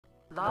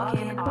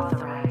Login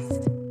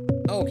authorized.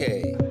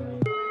 Okay.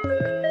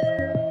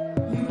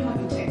 You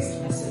have a text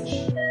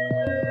message.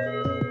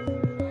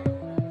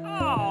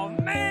 Oh,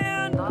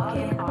 man!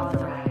 Login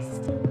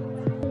authorized.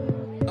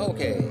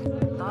 Okay.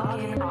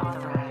 Login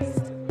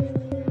authorized.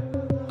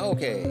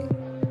 Okay.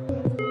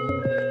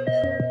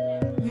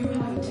 You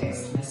have a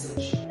text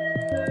message.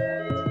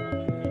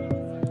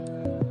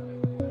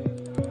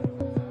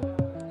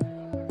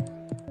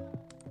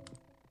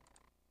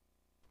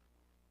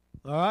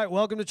 All right,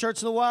 welcome to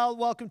Church in the Wild.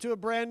 Welcome to a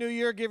brand new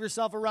year. Give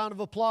yourself a round of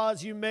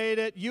applause. You made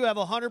it. You have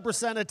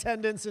 100%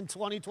 attendance in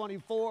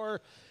 2024.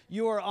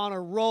 You are on a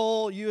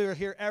roll. You are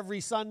here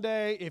every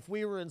Sunday. If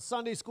we were in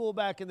Sunday school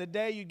back in the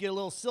day, you'd get a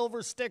little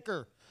silver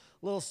sticker.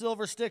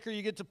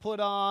 You get to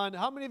put on.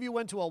 How many of you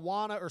went to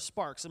Awana or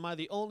Sparks? Am I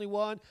the only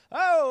one?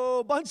 Oh,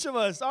 a bunch of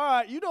us. All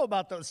right, you know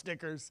about those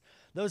stickers.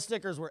 Those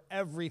stickers were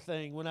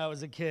everything when I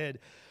was a kid.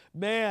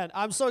 Man,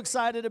 I'm so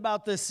excited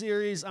about this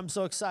series. I'm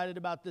so excited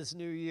about this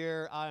new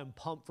year. I am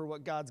pumped for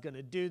what God's going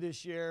to do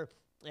this year.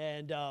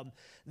 And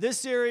this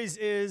series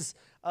is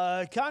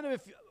kind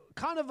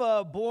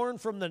of born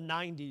from the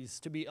 90s,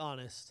 to be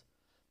honest.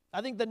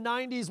 I think the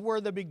 90s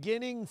were the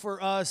beginning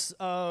for us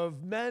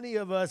of many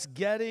of us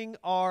getting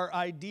our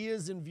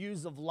ideas and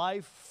views of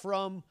life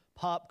from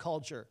pop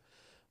culture.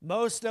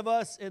 Most of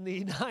us in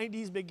the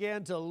 90s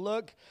began to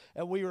look,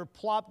 and we were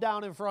plopped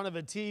down in front of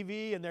a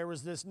TV, and there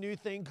was this new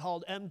thing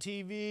called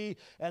MTV,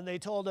 and they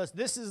told us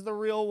this is the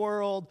real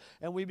world,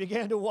 and we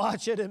began to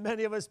watch it, and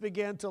many of us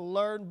began to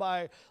learn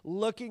by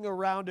looking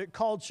around at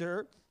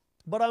culture.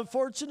 But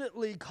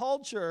unfortunately,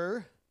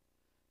 culture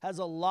has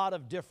a lot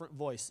of different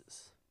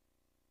voices.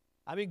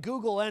 I mean,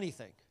 Google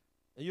anything,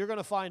 and you're going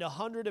to find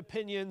 100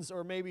 opinions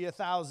or maybe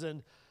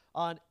 1,000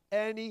 on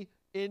any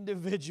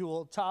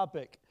individual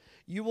topic.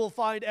 You will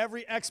find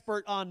every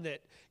expert on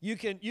it. You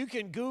can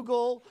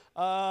Google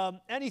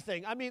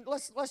anything. I mean,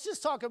 let's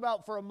just talk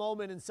about for a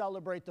moment and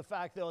celebrate the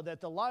fact, though,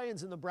 that the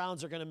Lions and the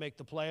Browns are going to make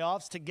the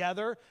playoffs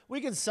together. We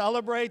can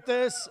celebrate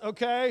this,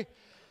 okay?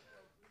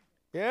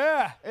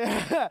 Yeah.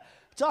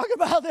 Talk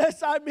about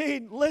this. I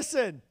mean,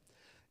 listen.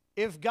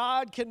 If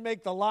God can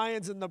make the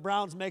Lions and the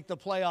Browns make the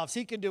playoffs,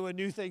 He can do a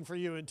new thing for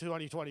you in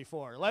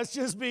 2024. Let's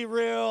just be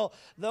real.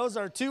 Those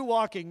are two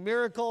walking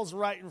miracles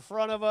right in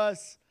front of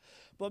us.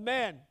 But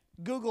man,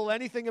 Google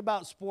anything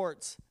about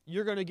sports,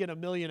 you're going to get a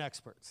million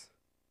experts,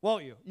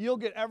 won't you? You'll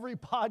get every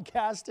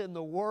podcast in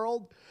the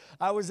world.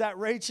 I was at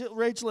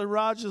Rachel and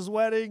Raj's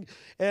wedding,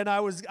 and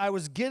I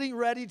was getting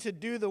ready to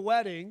do the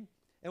wedding,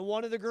 and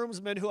one of the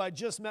groomsmen who I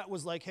just met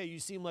was like, "Hey, you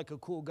seem like a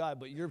cool guy,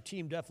 but your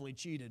team definitely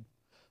cheated."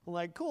 I'm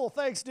like, "Cool,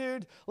 thanks,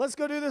 dude. Let's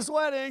go do this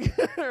wedding."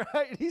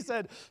 Right? And he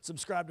said,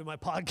 "Subscribe to my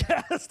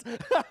podcast."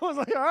 I was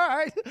like, "All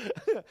right."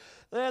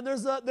 And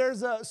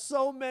there's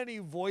so many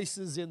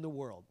voices in the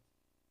world,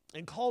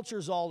 and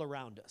culture's all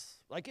around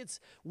us.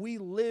 We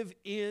live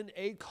in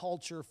a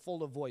culture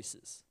full of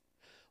voices.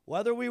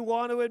 Whether we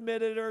want to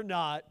admit it or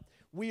not,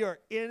 we are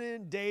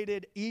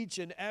inundated each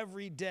and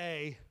every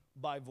day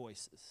by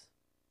voices.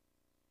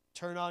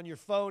 Turn on your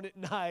phone at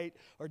night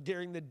or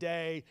during the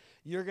day,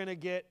 you're going to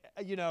get,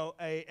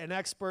 an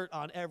expert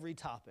on every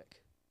topic.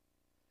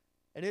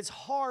 And it's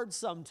hard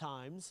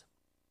sometimes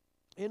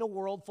in a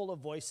world full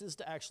of voices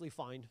to actually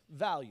find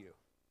value.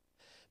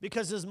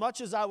 Because as much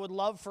as I would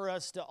love for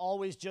us to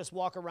always just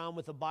walk around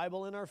with a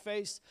Bible in our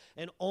face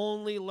and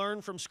only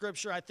learn from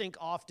Scripture, I think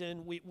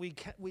often we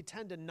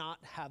tend to not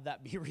have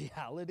that be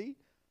reality.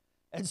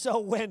 And so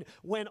when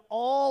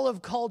all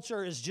of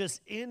culture is just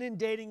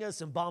inundating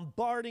us and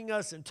bombarding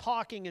us and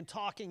talking, it's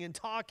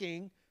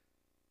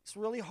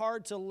really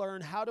hard to learn,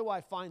 how do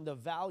I find the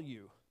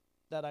value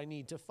that I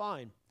need to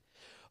find?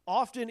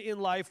 Often in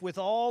life, with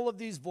all of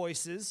these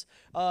voices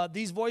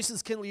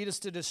can lead us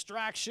to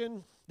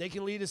distraction. They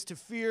can lead us to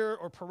fear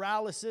or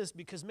paralysis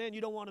because, man, you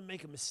don't want to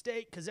make a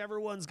mistake because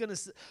everyone's going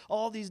to,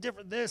 all these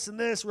different this and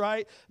this,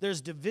 right?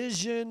 There's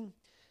division.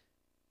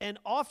 And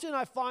often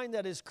I find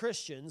that as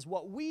Christians,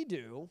 what we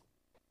do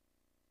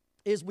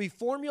is we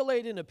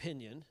formulate an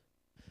opinion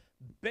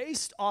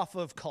based off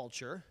of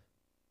culture,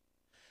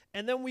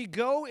 and then we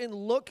go and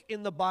look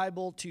in the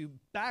Bible to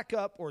back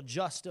up or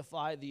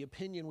justify the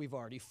opinion we've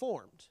already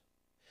formed.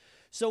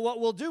 So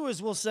what we'll do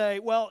is we'll say,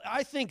 well,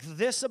 I think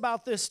this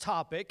about this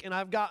topic, and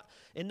I've got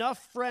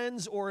enough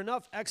friends or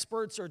enough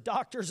experts or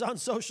doctors on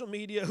social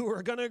media who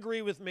are going to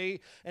agree with me,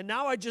 and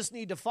now I just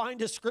need to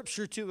find a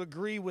scripture to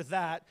agree with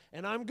that,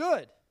 and I'm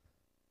good.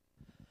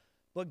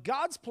 But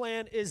God's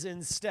plan is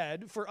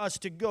instead for us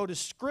to go to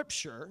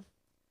Scripture,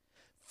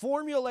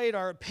 formulate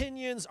our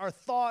opinions, our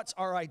thoughts,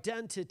 our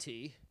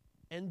identity,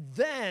 and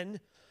then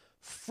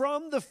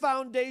from the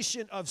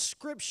foundation of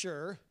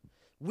Scripture,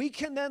 we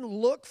can then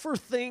look for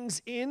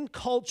things in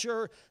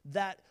culture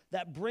that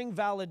bring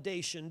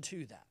validation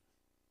to that.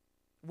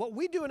 What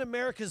we do in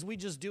America is we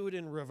just do it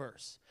in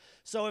reverse.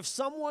 So if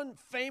someone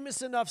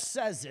famous enough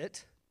says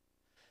it,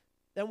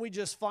 then we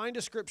just find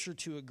a scripture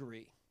to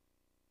agree.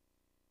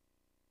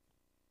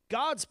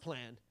 God's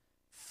plan,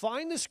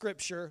 find the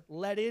scripture,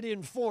 let it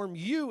inform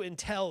you and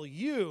tell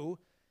you,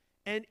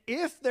 And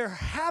if there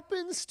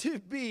happens to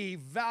be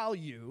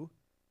value,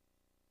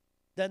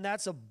 then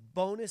that's a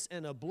bonus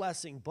and a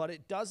blessing, but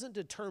it doesn't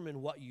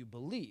determine what you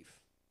believe.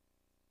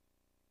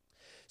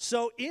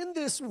 So in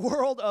this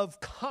world of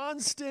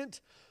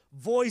constant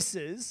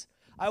voices,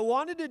 I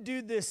wanted to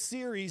do this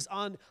series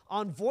on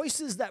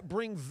voices that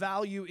bring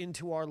value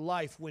into our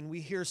life when we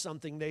hear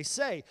something they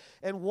say.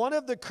 And one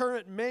of the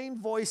current main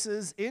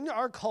voices in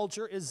our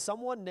culture is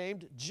someone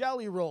named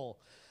Jelly Roll.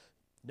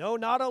 No,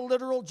 not a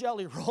literal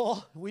jelly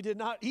roll. We did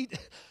not eat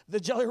the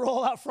jelly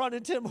roll out front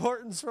in Tim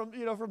Hortons from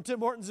Tim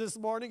Hortons this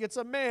morning. It's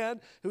a man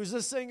who's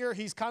a singer.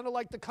 He's kind of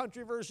like the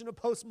country version of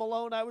Post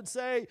Malone, I would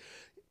say.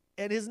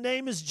 And his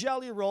name is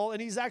Jelly Roll,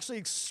 and he's actually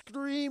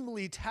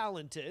extremely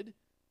talented.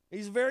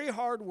 He's very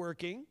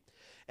hardworking,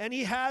 and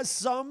he has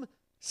some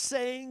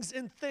sayings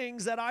and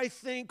things that I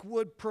think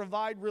would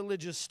provide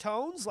religious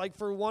tones. Like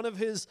for one of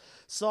his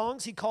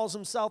songs, he calls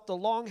himself the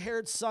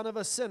long-haired son of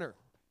a sinner,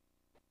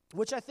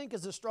 which I think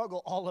is a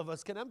struggle all of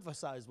us can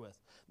emphasize with.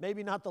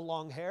 Maybe not the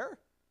long hair,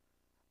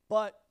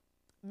 but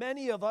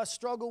many of us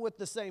struggle with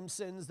the same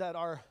sins that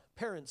our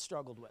parents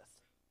struggled with.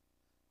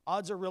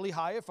 Odds are really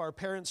high if our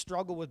parents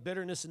struggle with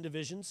bitterness and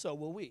division, so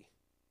will we.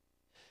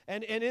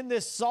 And in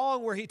this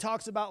song where he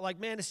talks about like,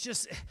 man,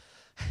 it's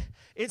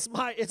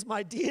my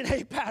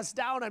DNA passed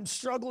down. I'm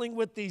struggling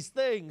with these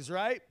things,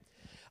 right?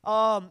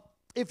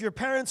 If your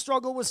parents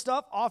struggle with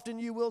stuff, often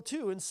you will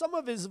too. And some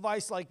of his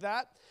advice like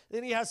that.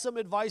 Then he has some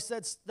advice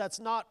that's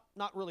not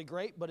really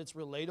great, but it's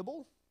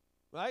relatable,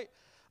 right?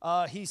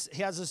 He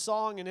has a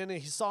song, and in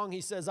his song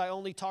he says, I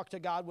only talk to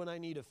God when I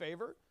need a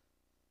favor.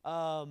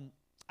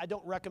 I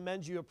don't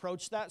recommend you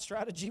approach that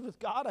strategy with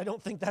God. I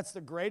don't think that's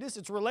the greatest.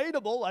 It's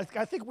relatable.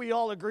 I think we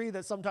all agree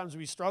that sometimes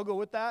we struggle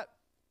with that.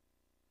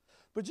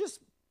 But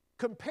just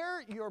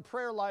compare your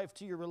prayer life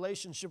to your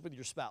relationship with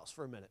your spouse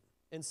for a minute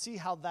and see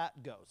how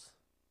that goes.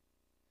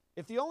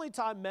 If the only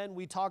time men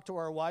we talk to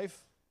our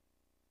wife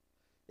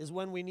is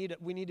when we need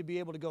to be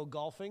able to go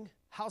golfing,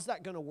 how's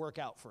that going to work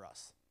out for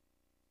us?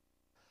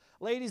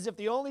 Ladies, if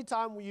the only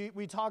time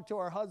we talk to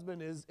our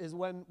husband is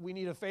when we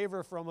need a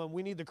favor from him,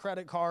 we need the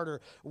credit card,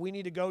 or we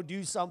need to go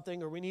do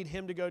something, or we need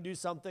him to go do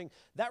something,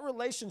 that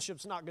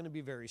relationship's not going to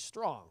be very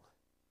strong,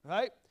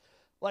 right?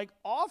 Like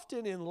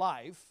often in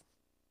life,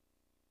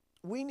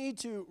 we need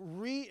to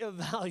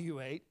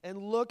reevaluate and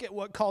look at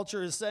what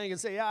culture is saying and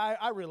say, yeah,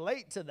 I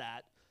relate to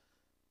that.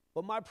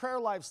 But my prayer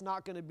life's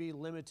not going to be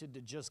limited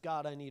to just,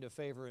 God, I need a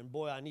favor, and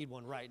boy, I need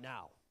one right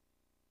now,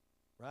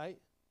 right?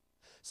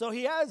 So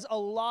he has a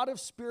lot of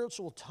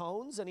spiritual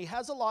tones, and he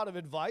has a lot of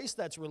advice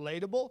that's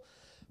relatable.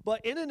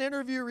 But in an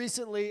interview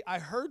recently, I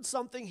heard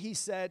something he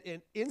said,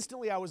 and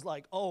instantly I was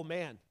like, oh,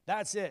 man,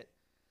 that's it.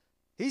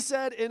 He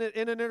said in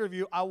an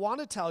interview, I want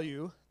to tell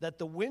you that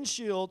the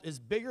windshield is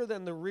bigger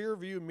than the rear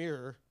view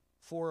mirror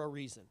for a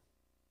reason.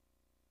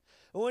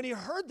 And when he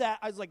heard that,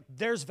 I was like,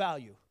 there's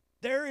value.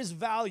 There is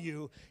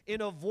value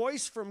in a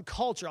voice from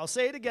culture. I'll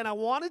say it again. I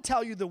want to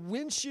tell you the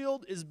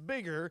windshield is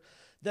bigger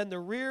than the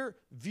rear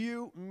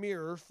view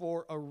mirror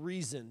for a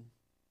reason.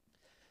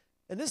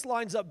 And this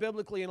lines up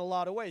biblically in a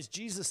lot of ways.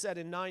 Jesus said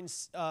in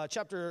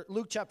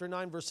Luke chapter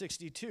 9, verse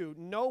 62,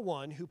 no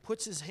one who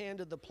puts his hand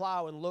to the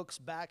plow and looks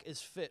back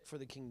is fit for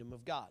the kingdom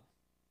of God.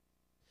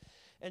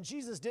 And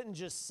Jesus didn't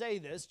just say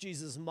this,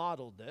 Jesus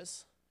modeled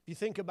this. If you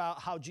think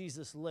about how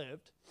Jesus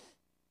lived,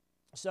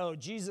 so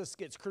Jesus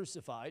gets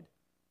crucified,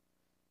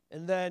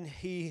 and then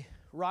he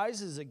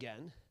rises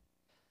again.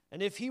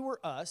 And if he were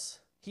us,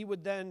 he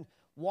would then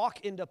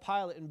walk into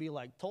Pilate and be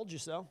like, told you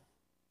so,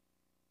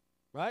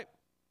 right?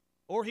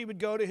 Or he would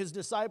go to his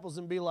disciples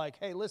and be like,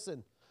 hey,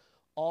 listen,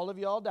 all of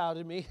y'all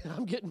doubted me.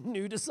 I'm getting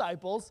new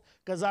disciples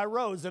because I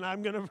rose and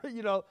I'm going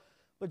to,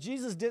 But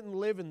Jesus didn't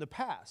live in the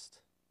past.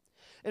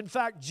 In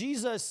fact,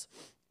 Jesus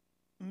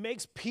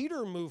makes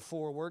Peter move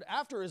forward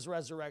after his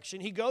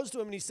resurrection. He goes to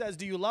him and he says,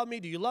 do you love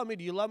me? Do you love me?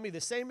 Do you love me? The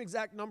same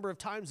exact number of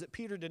times that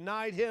Peter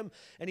denied him.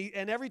 And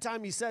every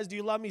time he says, do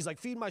you love me? He's like,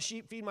 feed my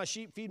sheep, feed my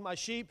sheep, feed my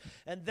sheep.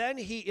 And then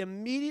he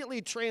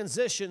immediately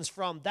transitions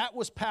from that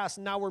was past,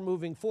 now we're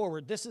moving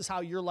forward. This is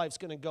how your life's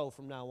going to go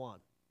from now on.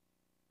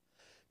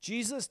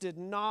 Jesus did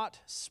not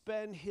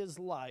spend his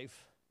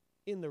life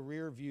in the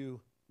rear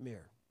view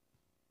mirror.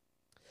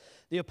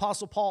 The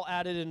Apostle Paul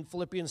added in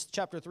Philippians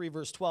chapter 3,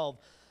 verse 12,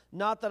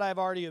 not that I've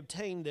already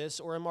obtained this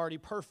or am already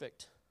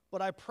perfect,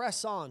 but I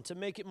press on to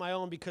make it my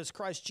own because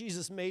Christ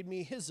Jesus made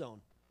me his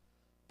own.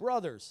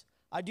 Brothers,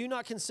 I do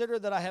not consider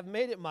that I have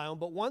made it my own,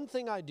 but one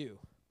thing I do,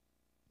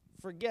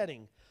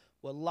 forgetting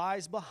what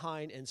lies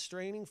behind and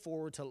straining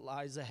forward to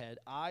lies ahead,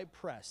 I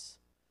press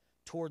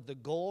toward the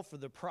goal for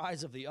the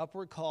prize of the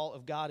upward call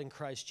of God in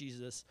Christ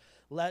Jesus.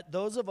 Let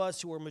those of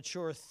us who are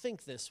mature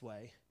think this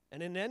way,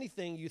 and in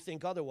anything you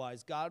think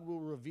otherwise, God will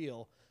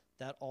reveal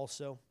that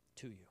also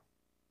to you.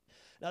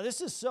 Now,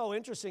 this is so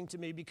interesting to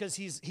me because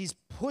he's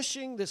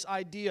pushing this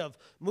idea of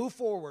move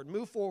forward,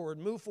 move forward,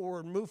 move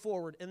forward, move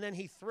forward, and then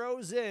he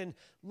throws in,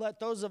 let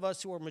those of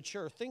us who are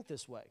mature think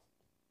this way.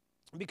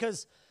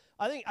 Because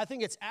I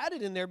think it's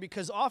added in there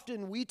because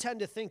often we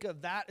tend to think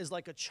of that as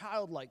like a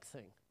childlike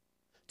thing.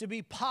 To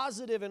be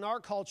positive in our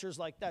culture is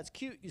like, that's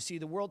cute. You see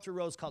the world through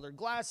rose-colored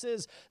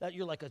glasses, that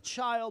you're like a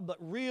child, but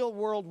real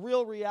world,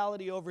 real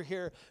reality over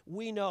here,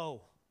 we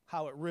know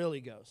how it really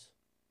goes.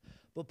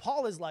 But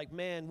Paul is like,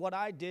 man, what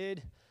I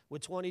did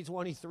with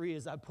 2023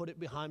 is I put it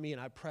behind me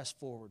and I pressed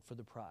forward for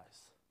the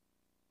prize.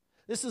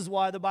 This is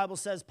why the Bible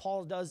says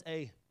Paul does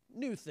a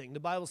new thing.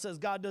 The Bible says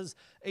God does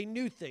a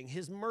new thing.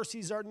 His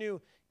mercies are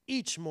new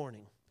each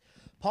morning.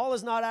 Paul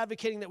is not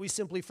advocating that we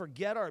simply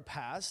forget our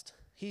past.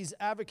 He's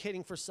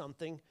advocating for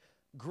something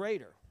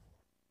greater.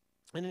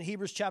 And in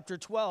Hebrews chapter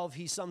 12,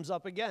 he sums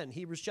up again.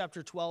 Hebrews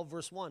chapter 12,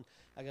 verse 1.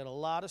 I got a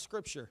lot of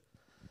scripture.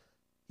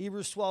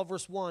 Hebrews 12,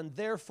 verse 1.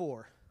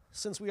 Therefore,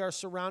 since we are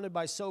surrounded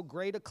by so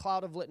great a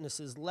cloud of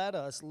witnesses, let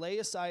us lay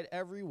aside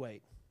every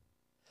weight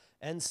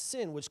and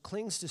sin which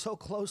clings so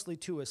closely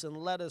to us, and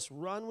let us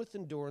run with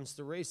endurance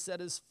the race that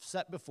is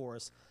set before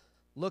us,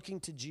 looking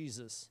to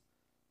Jesus,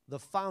 the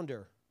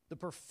founder, the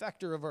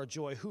perfecter of our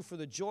joy, who for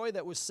the joy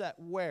that was set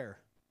where?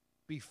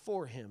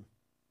 Before him,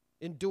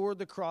 endured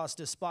the cross,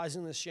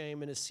 despising the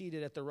shame, and is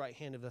seated at the right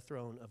hand of the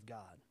throne of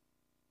God.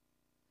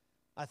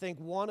 I think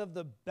one of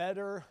the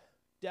better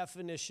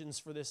definitions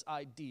for this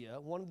idea,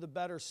 one of the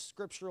better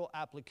scriptural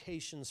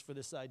applications for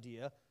this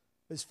idea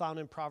is found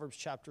in Proverbs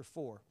chapter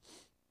 4.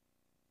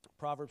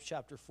 Proverbs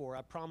chapter 4.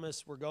 I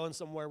promise we're going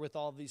somewhere with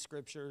all of these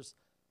scriptures.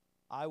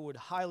 I would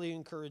highly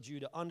encourage you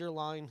to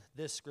underline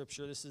this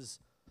scripture. This is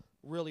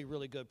really,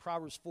 really good.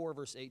 Proverbs 4,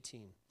 verse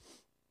 18.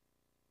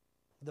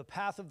 The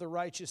path of the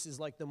righteous is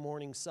like the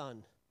morning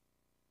sun,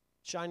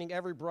 shining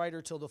ever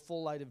brighter till the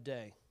full light of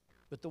day.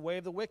 But the way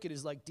of the wicked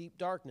is like deep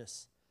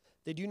darkness.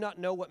 They do not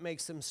know what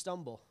makes them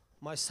stumble.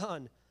 My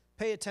son,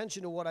 pay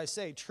attention to what I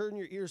say. Turn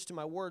your ears to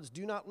my words.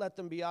 Do not let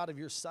them be out of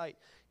your sight.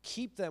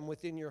 Keep them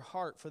within your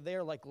heart, for they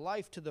are like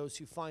life to those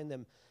who find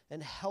them,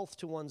 and health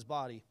to one's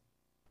body.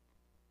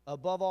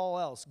 Above all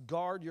else,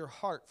 guard your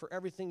heart, for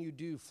everything you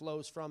do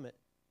flows from it.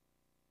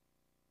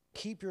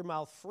 Keep your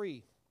mouth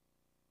free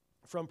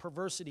from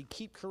perversity.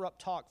 Keep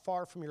corrupt talk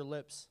far from your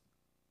lips.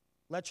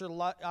 Let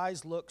your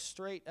eyes look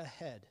straight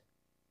ahead.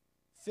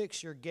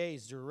 Fix your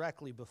gaze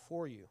directly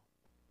before you.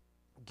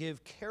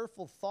 Give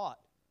careful thought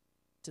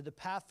to the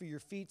path for your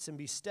feet, and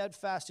be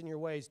steadfast in your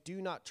ways.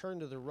 Do not turn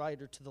to the right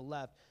or to the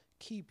left.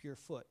 Keep your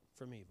foot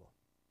from evil.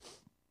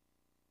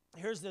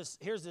 Here's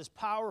this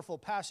powerful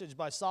passage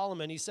by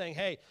Solomon. He's saying,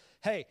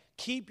 hey,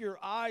 keep your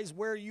eyes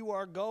where you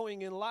are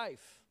going in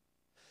life.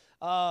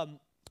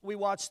 We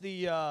watched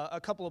a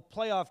couple of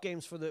playoff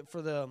games for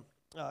the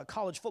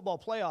college football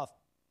playoff.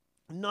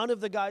 None of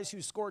the guys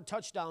who scored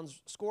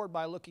touchdowns scored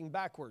by looking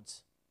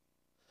backwards.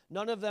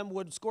 None of them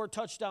would score a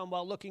touchdown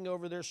while looking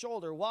over their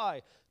shoulder.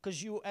 Why?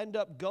 Because you end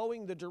up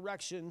going the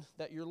direction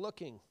that you're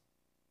looking.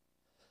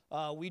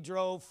 We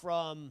drove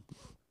from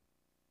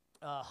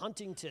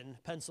Huntington,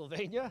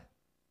 Pennsylvania,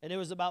 and it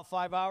was about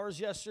 5 hours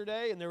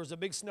yesterday, and there was a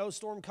big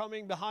snowstorm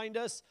coming behind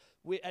us.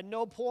 At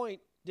no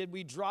point did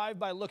we drive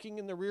by looking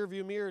in the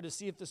rearview mirror to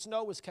see if the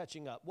snow was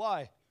catching up.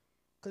 Why?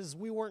 Because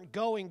we weren't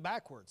going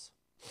backwards.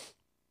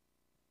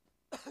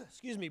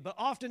 Excuse me. But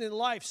often in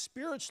life,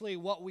 spiritually,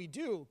 what we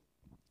do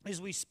is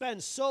we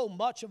spend so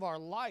much of our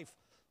life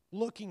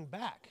looking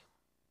back.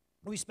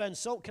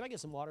 Can I get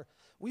some water?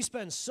 We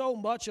spend so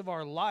much of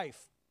our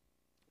life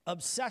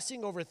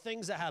obsessing over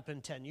things that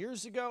happened 10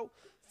 years ago,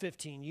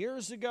 15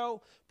 years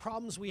ago,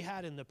 problems we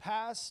had in the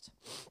past.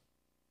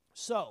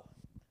 So,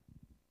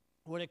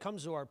 when it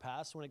comes to our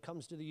past, when it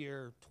comes to the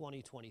year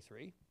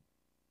 2023,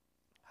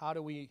 how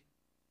do we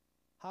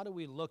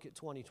look at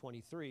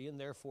 2023, and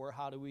therefore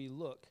how do we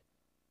look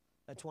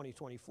at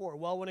 2024?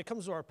 Well, when it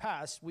comes to our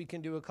past, we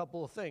can do a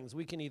couple of things.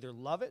 We can either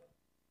love it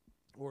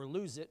or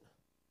lose it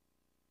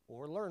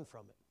or learn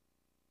from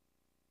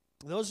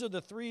it. Those are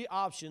the three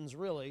options,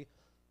 really,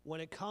 when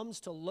it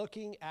comes to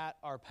looking at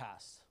our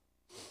past.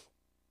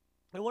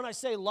 And when I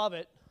say love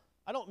it,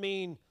 I don't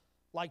mean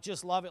like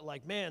just love it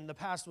like, man, the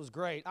past was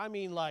great. I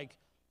mean like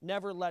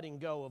never letting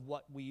go of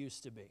what we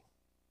used to be.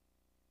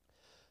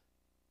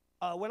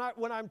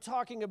 When I'm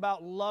talking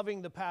about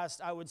loving the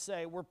past, I would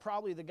say we're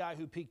probably the guy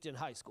who peaked in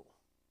high school.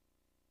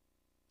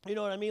 You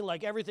know what I mean?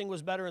 Like everything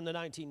was better in the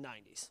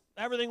 1990s.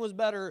 Everything was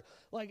better,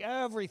 like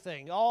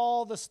everything.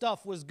 All the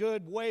stuff was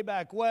good way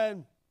back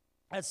when.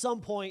 At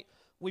some point,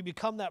 we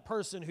become that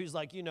person who's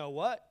like, you know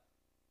what?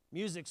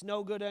 Music's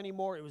no good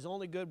anymore. It was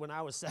only good when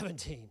I was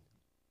 17.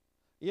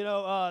 You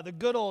know, the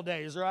good old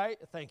days, right?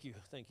 Thank you.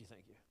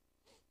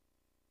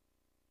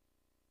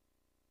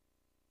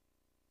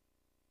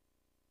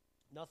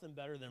 Nothing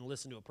better than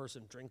listen to a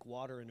person drink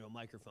water into a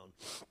microphone.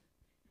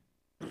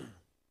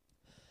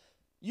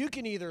 You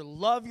can either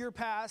love your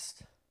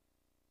past,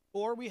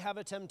 or we have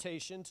a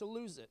temptation to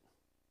lose it.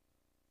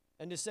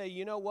 And to say,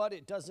 you know what?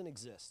 It doesn't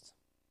exist.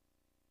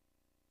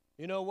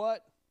 You know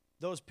what?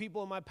 Those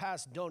people in my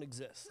past don't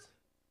exist.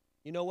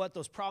 You know what?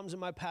 Those problems in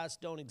my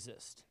past don't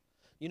exist.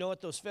 You know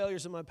what? Those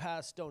failures in my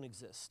past don't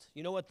exist.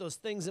 You know what? Those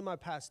things in my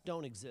past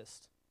don't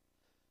exist.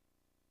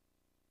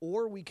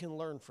 Or we can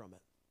learn from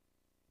it.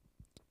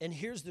 And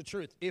here's the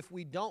truth. If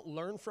we don't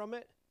learn from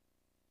it,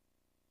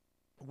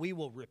 we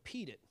will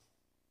repeat it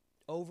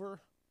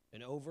over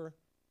and over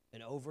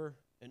and over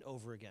and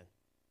over again.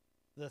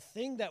 The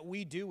thing that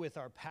we do with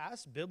our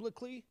past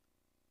biblically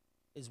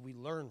is we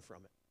learn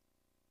from it.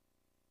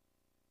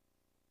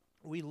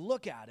 We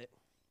look at it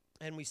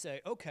and we say,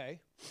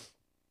 okay,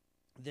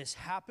 this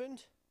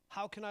happened.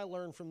 How can I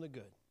learn from the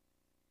good?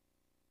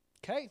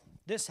 Okay,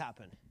 this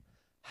happened.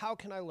 How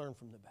can I learn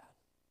from the bad?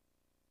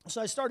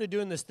 So I started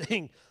doing this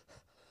thing,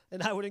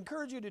 and I would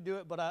encourage you to do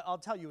it, but I'll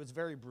tell you, it's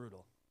very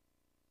brutal.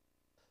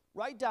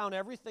 Write down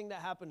everything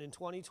that happened in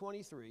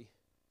 2023,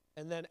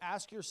 and then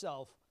ask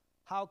yourself,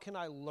 how can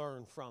I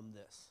learn from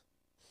this?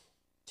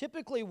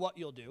 Typically what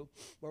you'll do,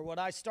 or what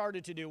I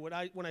started to do, when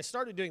I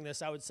started doing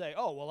this, I would say,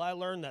 oh, well, I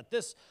learned that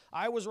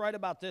I was right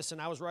about this,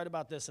 and I was right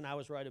about this, and I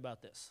was right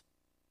about this.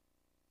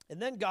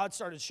 And then God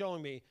started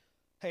showing me,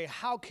 hey,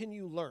 how can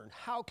you learn?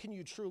 How can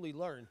you truly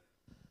learn?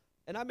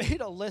 And I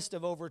made a list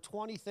of over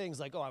 20 things,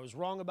 like, oh, I was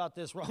wrong about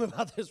this, wrong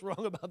about this,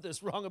 wrong about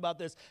this, wrong about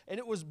this. And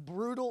it was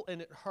brutal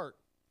and it hurt.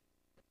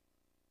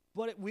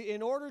 But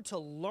in order to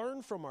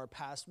learn from our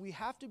past, we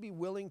have to be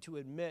willing to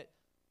admit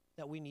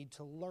that we need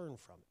to learn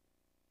from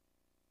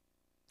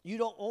it. You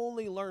don't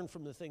only learn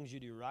from the things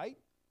you do right.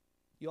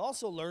 You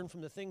also learn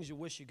from the things you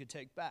wish you could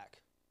take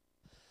back.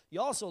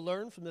 You also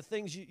learn from the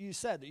things you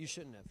said that you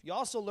shouldn't have. You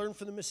also learn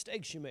from the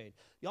mistakes you made.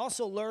 You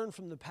also learn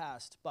from the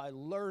past by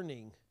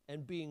learning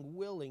and being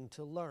willing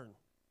to learn.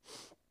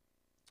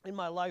 In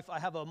my life, I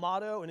have a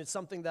motto, and it's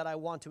something that I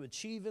want to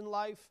achieve in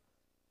life.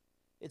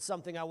 It's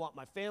something I want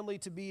my family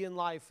to be in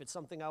life. It's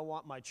something I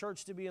want my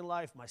church to be in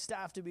life, my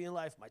staff to be in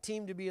life, my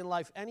team to be in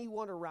life.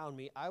 Anyone around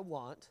me, I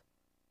want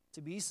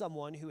to be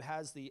someone who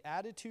has the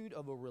attitude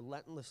of a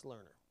relentless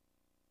learner.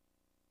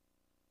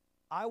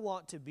 I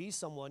want to be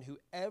someone who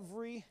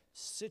every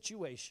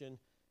situation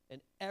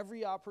and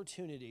every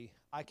opportunity,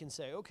 I can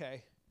say,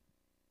 okay,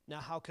 now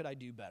how could I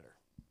do better?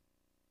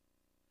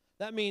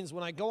 That means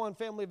when I go on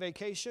family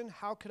vacation,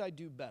 how could I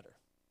do better?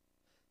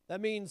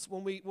 That means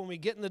when we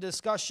get in the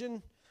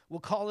discussion, we'll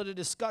call it a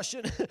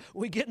discussion.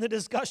 We get in the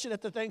discussion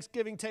at the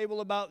Thanksgiving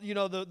table about,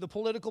 the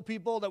political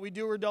people that we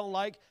do or don't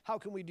like. How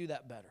can we do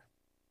that better?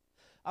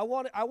 I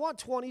want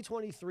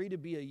 2023 to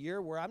be a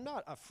year where I'm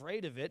not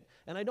afraid of it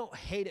and I don't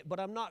hate it, but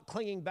I'm not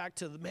clinging back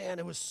to man,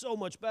 it was so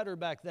much better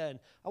back then.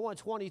 I want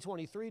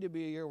 2023 to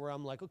be a year where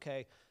I'm like,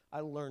 okay, I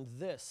learned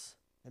this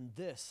and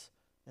this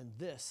and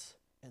this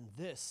and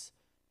this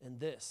and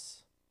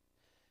this.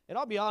 And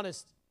I'll be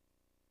honest,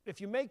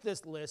 if you make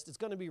this list, it's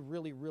going to be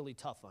really, really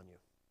tough on you.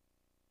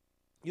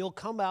 You'll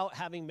come out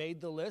having made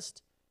the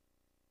list,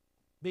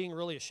 being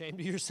really ashamed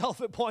of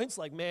yourself at points,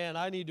 like, man,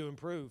 I need to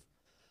improve.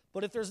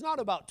 But if there's not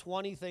about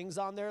 20 things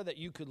on there that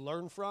you could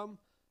learn from,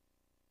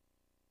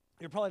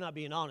 you're probably not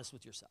being honest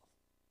with yourself.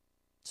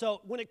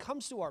 So when it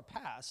comes to our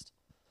past,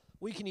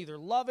 we can either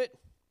love it,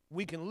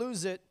 we can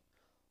lose it,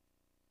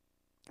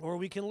 or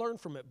we can learn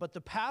from it. But the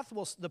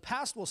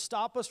past will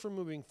stop us from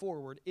moving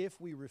forward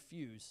if we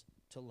refuse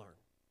to learn.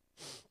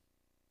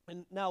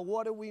 And now,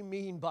 what do we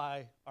mean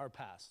by our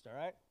past, all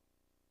right?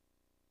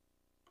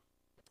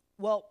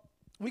 Well,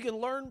 we can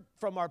learn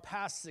from our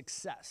past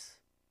success.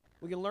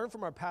 We can learn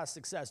from our past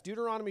success.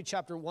 Deuteronomy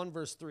chapter 1,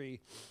 verse 3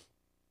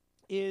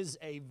 is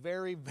a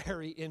very,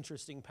 very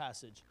interesting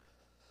passage.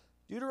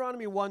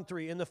 Deuteronomy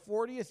 1:3, in the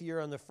 40th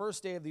year, on the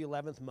first day of the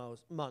 11th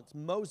month,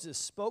 Moses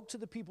spoke to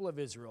the people of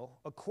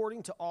Israel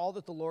according to all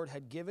that the Lord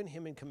had given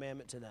him in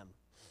commandment to them.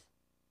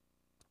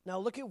 Now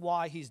look at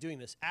why he's doing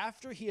this.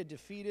 After he had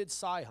defeated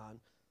Sihon,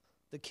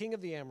 the king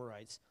of the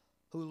Amorites,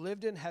 who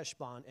lived in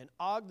Heshbon, and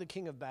Og, the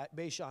king of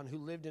Bashan, who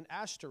lived in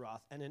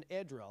Ashtaroth and in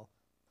Edrei,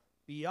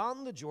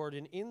 beyond the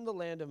Jordan in the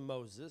land of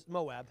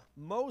Moab,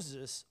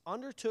 Moses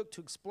undertook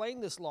to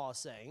explain this law,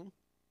 saying,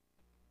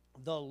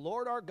 the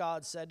Lord our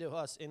God said to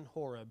us in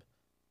Horeb,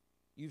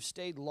 you've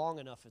stayed long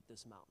enough at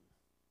this mountain.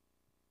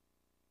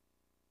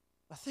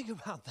 Now think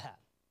about that.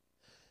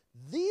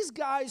 These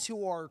guys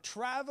who are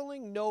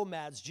traveling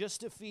nomads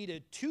just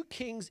defeated two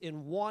kings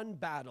in one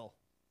battle.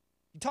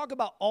 You talk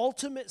about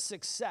ultimate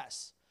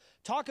success.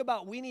 Talk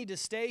about we need to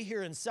stay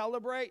here and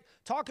celebrate.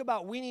 Talk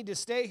about we need to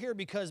stay here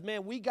because,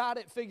 man, we got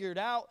it figured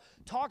out.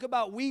 Talk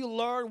about we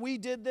learned, we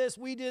did this,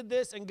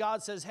 and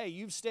God says, hey,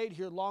 you've stayed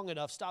here long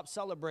enough. Stop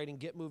celebrating.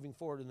 Get moving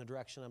forward in the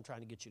direction I'm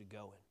trying to get you to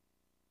go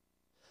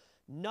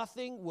in.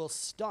 Nothing will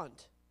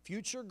stunt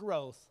future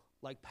growth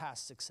like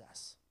past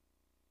success.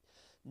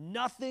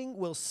 Nothing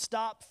will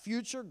stop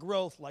future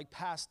growth like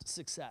past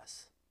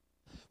success.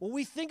 When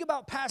we think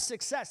about past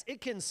success, it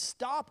can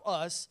stop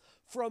us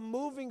from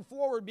moving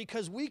forward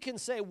because we can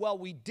say, well,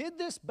 we did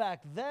this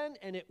back then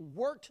and it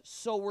worked,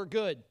 so we're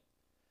good.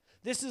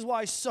 This is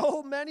why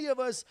so many of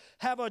us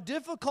have a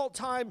difficult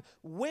time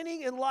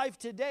winning in life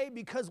today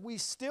because we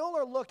still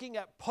are looking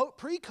at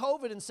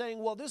pre-COVID and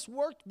saying, well, this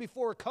worked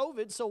before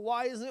COVID, so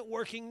why isn't it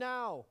working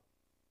now?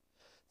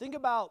 Think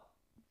about,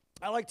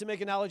 I like to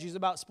make analogies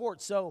about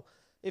sports. So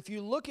if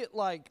you look at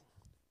like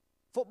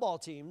football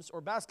teams or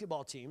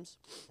basketball teams,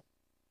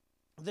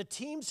 the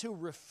teams who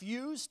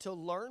refuse to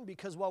learn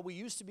because, well, we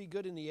used to be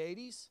good in the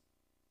 80s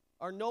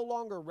are no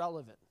longer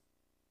relevant.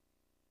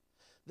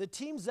 The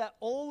teams that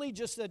only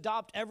just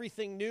adopt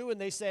everything new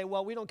and they say,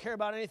 well, we don't care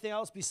about anything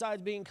else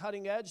besides being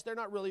cutting edge, they're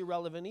not really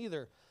relevant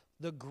either.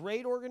 The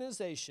great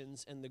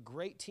organizations and the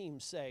great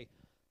teams say,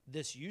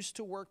 this used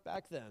to work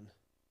back then.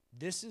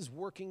 This is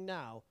working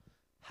now.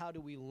 How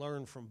do we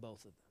learn from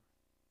both of them?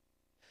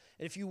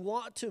 And if you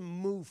want to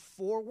move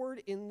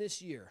forward in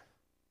this year,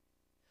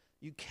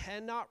 you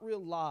cannot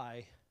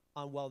rely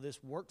on, well,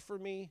 this worked for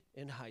me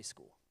in high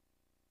school.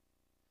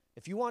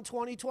 If you want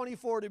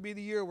 2024 to be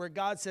the year where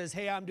God says,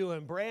 hey, I'm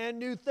doing brand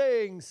new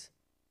things,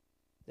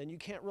 then you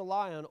can't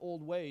rely on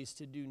old ways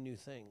to do new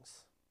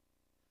things.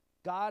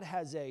 God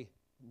has a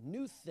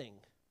new thing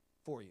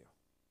for you.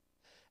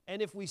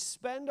 And if we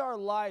spend our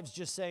lives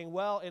just saying,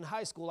 well, in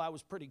high school I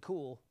was pretty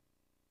cool,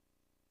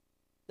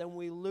 then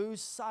we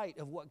lose sight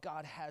of what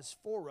God has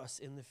for us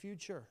in the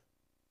future.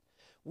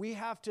 We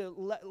have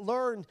to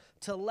learn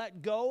to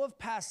let go of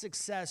past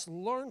success,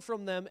 learn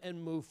from them,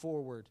 and move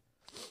forward.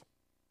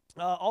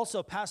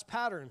 Also, past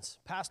patterns.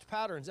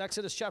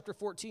 Exodus chapter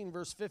 14,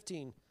 verse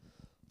 15.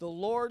 The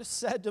Lord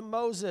said to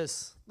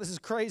Moses, this is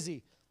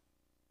crazy,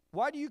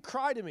 why do you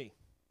cry to me?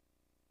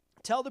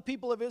 Tell the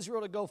people of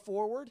Israel to go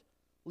forward,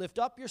 lift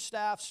up your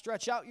staff,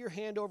 stretch out your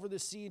hand over the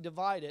sea,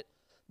 divide it,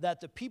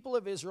 that the people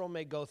of Israel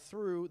may go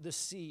through the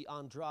sea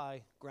on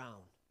dry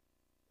ground.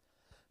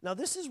 Now,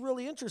 this is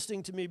really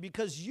interesting to me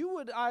because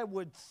I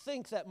would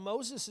think that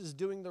Moses is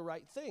doing the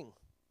right thing.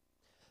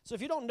 So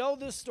if you don't know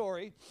this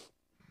story,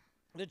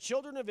 the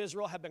children of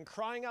Israel have been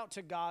crying out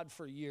to God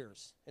for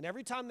years. And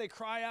every time they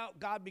cry out,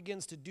 God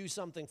begins to do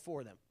something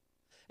for them.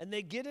 And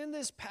they get in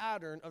this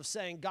pattern of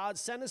saying, God,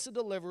 send us a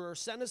deliverer,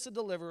 send us a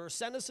deliverer,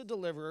 send us a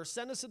deliverer,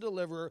 send us a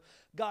deliverer.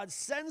 God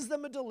sends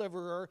them a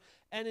deliverer,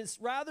 and it's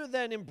rather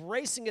than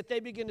embracing it, they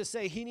begin to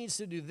say, he needs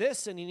to do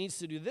this, and he needs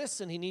to do this,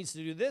 and he needs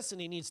to do this,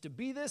 and he needs to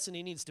be this, and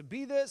he needs to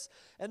be this.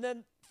 And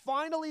then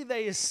finally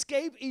they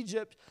escape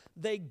Egypt.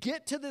 They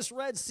get to this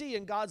Red Sea,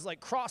 and God's like,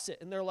 cross it.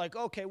 And they're like,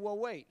 okay, well,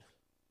 wait.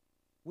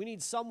 We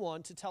need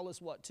someone to tell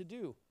us what to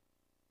do.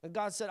 And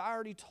God said, I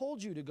already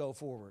told you to go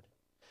forward.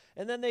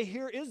 And then they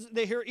hear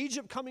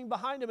Egypt coming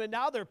behind them, and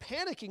now they're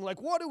panicking,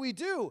 like, what do we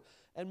do?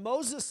 And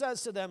Moses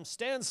says to them,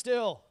 stand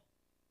still,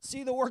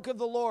 see the work of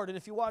the Lord. And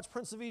if you watch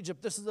Prince of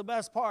Egypt, this is the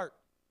best part.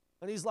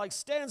 And he's like,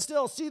 stand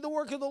still, see the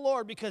work of the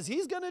Lord, because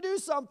he's going to do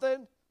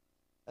something.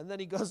 And then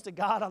he goes to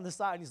God on the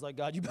side, and he's like,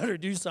 God, you better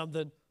do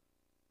something.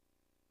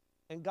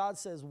 And God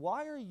says,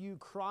 why are you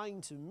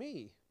crying to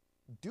me?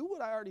 Do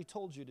what I already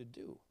told you to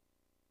do.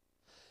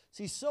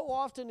 See, so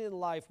often in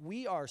life,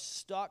 we are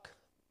stuck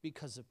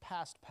because of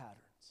past patterns.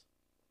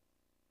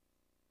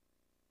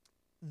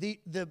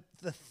 The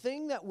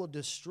thing that will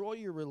destroy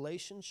your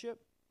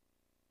relationship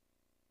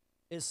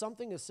is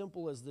something as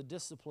simple as the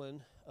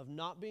discipline of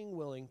not being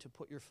willing to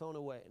put your phone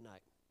away at night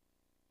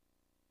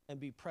and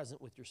be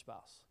present with your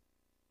spouse.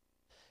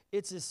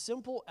 It's as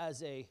simple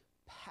as a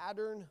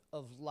pattern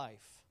of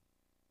life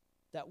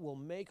that will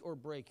make or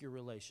break your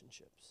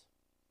relationships.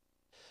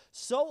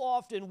 So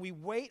often we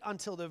wait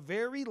until the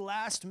very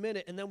last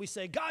minute and then we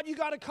say, God, you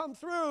got to come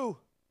through.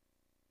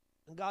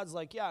 And God's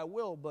like, yeah, I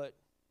will, but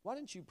why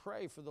didn't you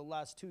pray for the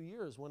last 2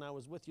 years when I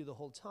was with you the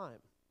whole time?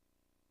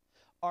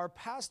 Our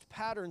past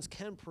patterns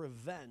can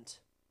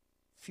prevent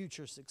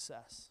future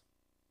success.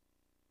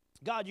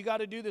 God, you got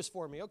to do this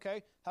for me.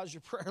 Okay, how's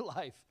your prayer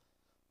life?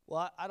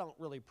 Well, I don't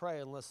really pray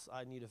unless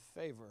I need a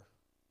favor.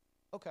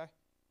 Okay.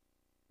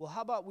 Well,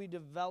 how about we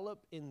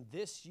develop in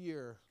this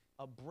year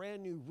a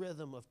brand new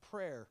rhythm of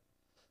prayer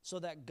so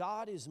that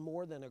God is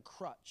more than a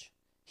crutch.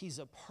 He's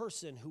a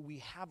person who we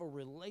have a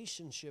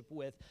relationship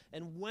with.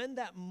 And when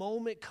that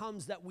moment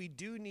comes that we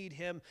do need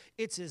him,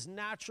 it's as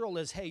natural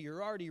as, hey,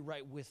 you're already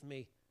right with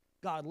me.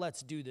 God,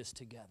 let's do this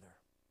together.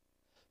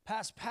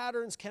 Past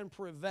patterns can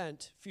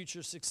prevent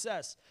future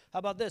success. How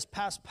about this?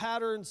 Past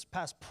patterns,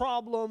 past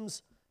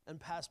problems, and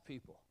past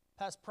people.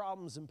 Past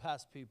problems and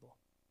past people.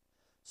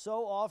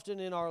 So often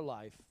in our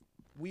life,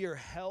 we are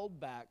held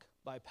back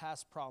by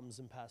past problems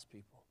and past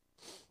people.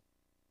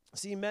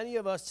 See, many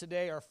of us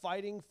today are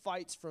fighting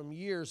fights from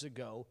years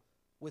ago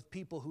with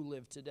people who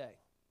live today.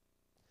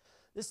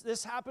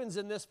 This happens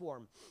in this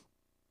form.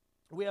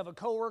 We have a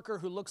coworker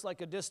who looks like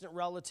a distant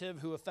relative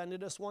who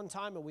offended us one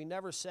time, and we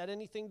never said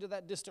anything to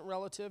that distant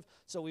relative,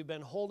 so we've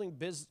been holding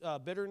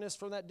bitterness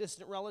from that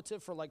distant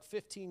relative for like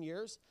 15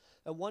 years.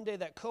 And one day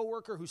that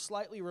coworker who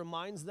slightly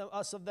reminds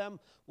us of them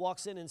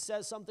walks in and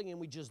says something, and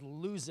we just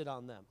lose it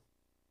on them.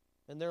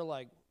 And they're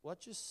like, what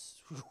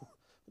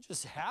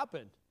just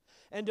happened?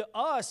 And to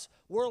us,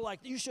 we're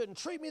like, you shouldn't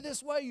treat me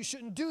this way, you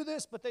shouldn't do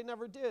this, but they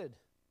never did.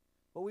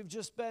 But we've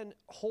just been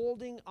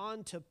holding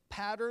on to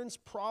patterns,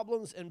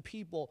 problems, and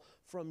people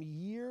from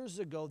years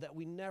ago that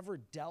we never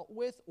dealt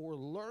with or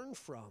learned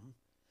from.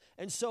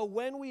 And so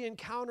when we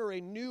encounter a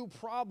new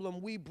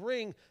problem, we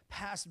bring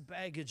past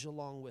baggage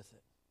along with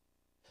it.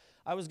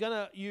 I was going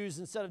to use,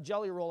 instead of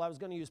Jelly Roll, I was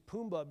going to use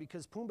Pumbaa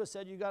because Pumbaa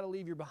said you got to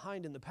leave your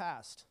behind in the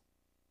past.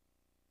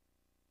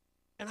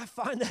 And I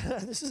find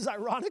that this is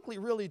ironically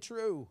really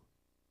true.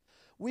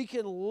 We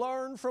can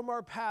learn from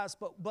our past,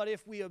 but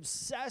if we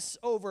obsess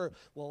over,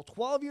 well,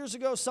 12 years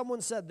ago someone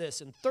said this,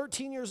 and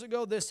 13 years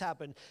ago this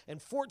happened, and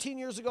 14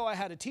 years ago I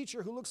had a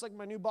teacher who looks like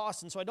my new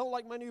boss, and so I don't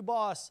like my new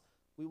boss,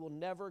 we will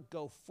never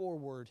go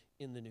forward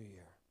in the new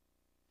year.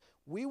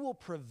 We will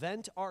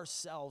prevent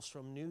ourselves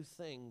from new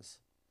things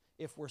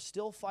if we're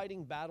still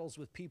fighting battles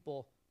with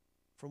people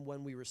from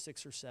when we were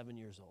 6 or 7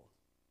 years old.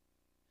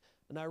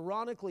 And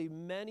ironically,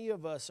 many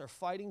of us are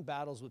fighting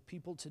battles with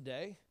people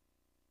today,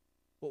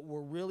 but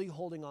we're really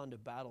holding on to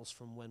battles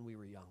from when we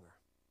were younger.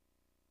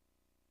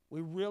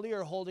 We really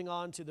are holding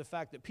on to the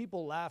fact that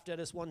people laughed at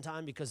us one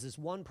time because this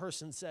one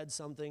person said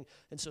something,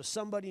 and so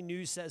somebody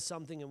new says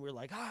something, and we're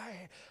like,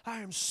 I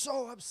am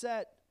so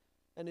upset.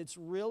 And it's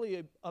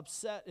really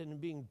upset and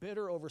being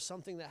bitter over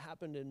something that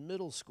happened in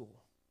middle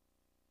school.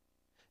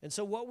 And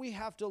so what we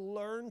have to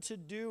learn to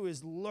do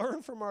is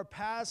learn from our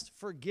past,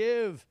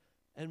 forgive,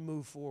 and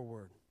move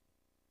forward.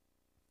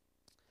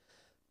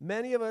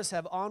 Many of us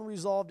have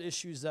unresolved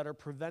issues that are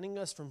preventing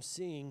us from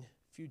seeing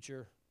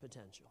future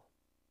potential.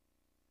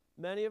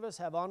 Many of us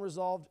have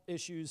unresolved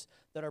issues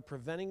that are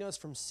preventing us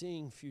from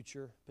seeing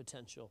future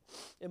potential.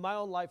 In my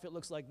own life, it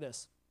looks like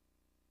this.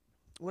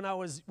 When I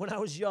was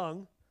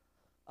young,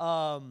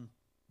 I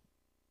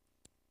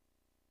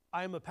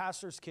am a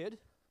pastor's kid,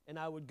 and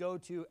I would go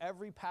to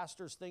every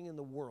pastor's thing in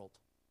the world.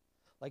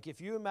 Like if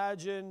you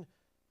imagine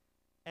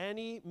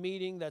any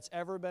meeting that's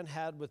ever been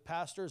had with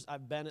pastors,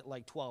 I've been at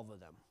like 12 of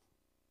them.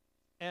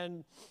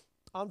 And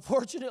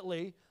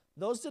unfortunately,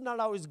 those did not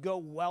always go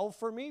well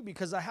for me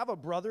because I have a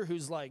brother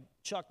who's like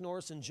Chuck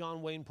Norris and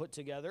John Wayne put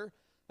together,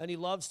 and he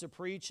loves to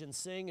preach and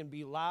sing and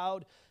be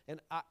loud, and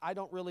I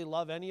don't really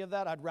love any of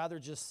that. I'd rather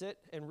just sit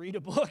and read a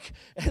book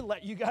and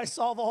let you guys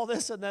solve all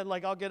this, and then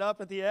like I'll get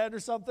up at the end or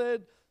something.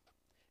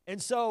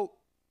 And so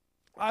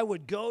I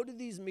would go to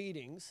these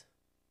meetings,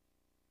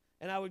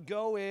 and I would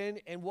go in,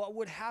 and what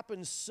would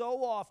happen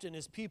so often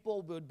is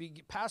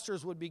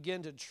pastors would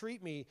begin to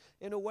treat me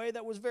in a way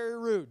that was very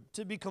rude,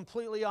 to be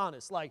completely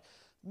honest. Like,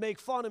 make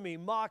fun of me,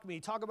 mock me,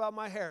 talk about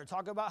my hair,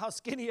 talk about how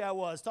skinny I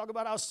was, talk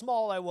about how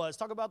small I was,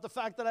 talk about the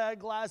fact that I had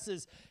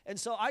glasses. And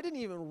so I didn't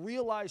even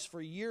realize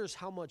for years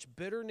how much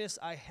bitterness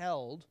I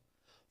held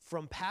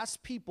from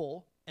past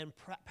people and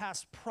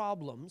past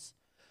problems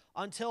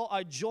until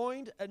I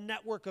joined a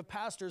network of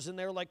pastors, and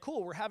they were like,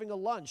 cool, we're having a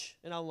lunch.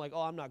 And I'm like,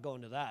 oh, I'm not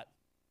going to that.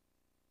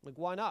 Like,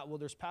 why not? Well,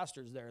 there's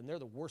pastors there, and they're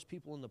the worst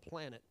people on the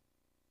planet.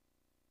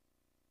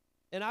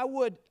 And I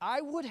would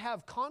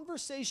have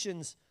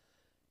conversations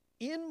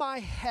in my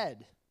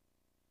head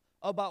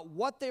about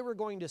what they were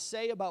going to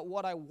say about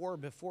what I wore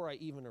before I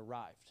even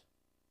arrived.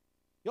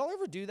 Y'all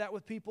ever do that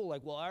with people?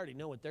 Like, well, I already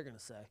know what they're going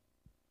to say.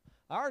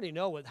 I already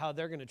know how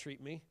they're going to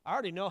treat me. I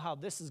already know how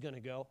this is going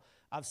to go.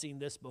 I've seen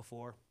this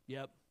before.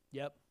 Yep.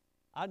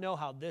 I know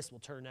how this will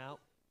turn out.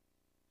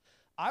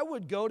 I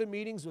would go to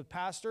meetings with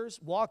pastors,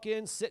 walk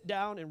in, sit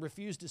down, and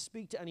refuse to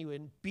speak to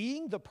anyone,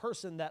 being the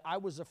person that I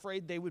was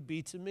afraid they would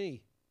be to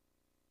me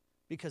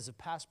because of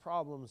past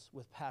problems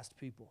with past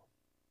people.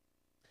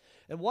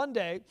 And one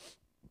day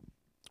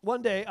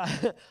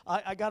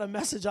I got a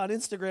message on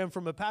Instagram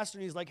from a pastor,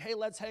 and he's like, hey,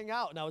 let's hang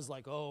out. And I was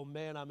like, oh,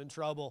 man, I'm in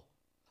trouble.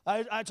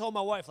 I told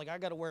my wife, like, I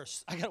gotta wear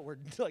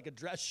like a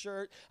dress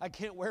shirt. I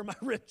can't wear my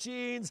ripped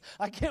jeans.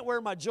 I can't wear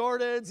my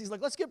Jordans. He's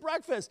like, let's get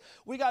breakfast.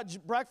 We got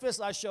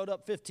breakfast. I showed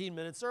up 15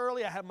 minutes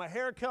early. I had my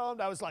hair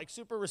combed. I was like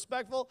super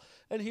respectful.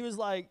 And he was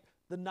like,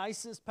 the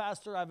nicest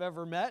pastor I've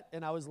ever met.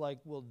 And I was like,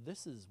 well,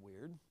 this is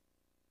weird.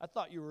 I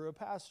thought you were a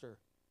pastor.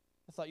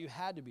 I thought you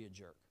had to be a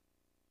jerk.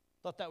 I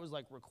thought that was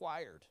like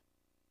required.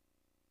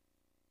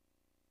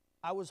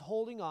 I was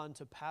holding on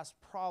to past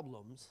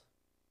problems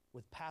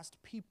with past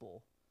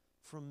people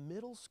from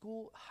middle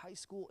school, high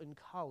school, and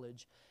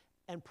college,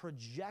 and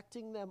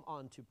projecting them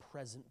onto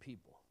present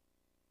people.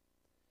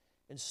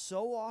 And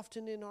so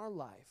often in our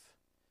life,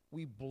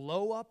 we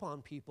blow up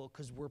on people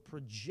because we're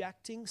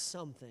projecting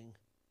something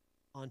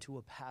onto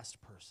a past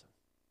person.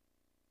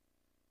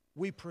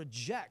 We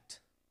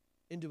project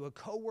into a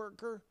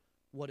coworker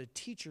what a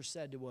teacher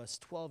said to us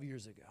 12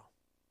 years ago.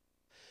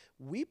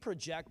 We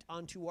project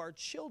onto our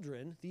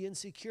children the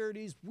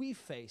insecurities we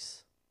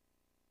face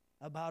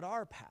about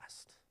our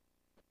past.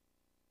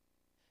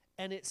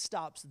 And it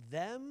stops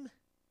them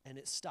and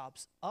it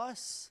stops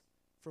us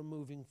from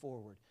moving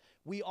forward.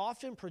 We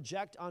often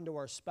project onto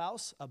our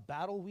spouse a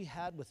battle we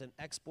had with an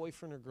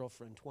ex-boyfriend or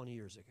girlfriend 20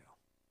 years ago.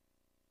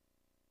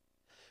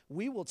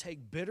 We will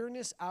take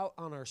bitterness out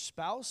on our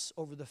spouse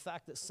over the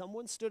fact that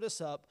someone stood us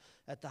up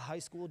at the high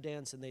school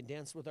dance and they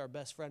danced with our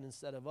best friend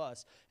instead of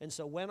us. And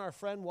so when our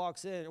friend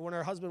walks in, when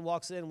our husband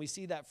walks in and we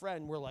see that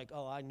friend, we're like,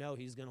 oh, I know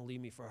he's going to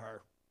leave me for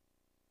her.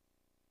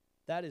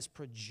 That is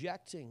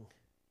projecting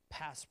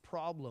past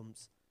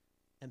problems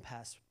and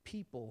past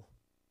people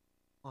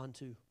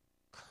onto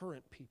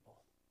current people.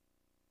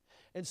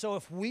 And so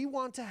if we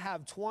want to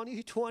have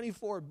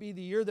 2024 be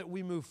the year that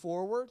we move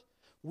forward,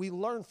 we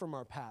learn from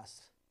our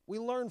past. We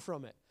learn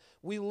from it.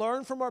 We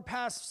learn from our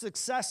past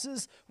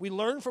successes. We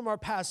learn from our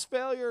past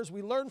failures.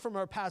 We learn from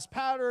our past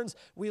patterns.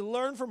 We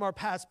learn from our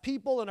past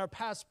people and our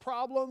past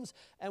problems,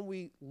 and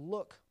we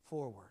look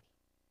forward.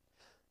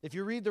 If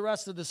you read the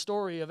rest of the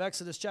story of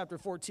Exodus chapter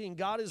 14,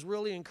 God is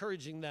really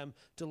encouraging them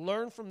to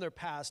learn from their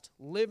past,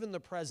 live in the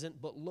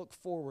present, but look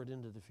forward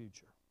into the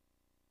future.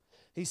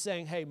 He's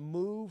saying, hey,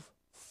 move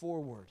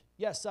forward.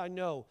 Yes, I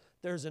know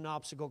there's an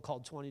obstacle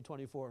called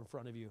 2024 in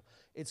front of you.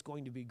 It's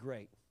going to be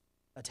great.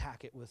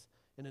 Attack it with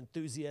an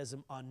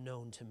enthusiasm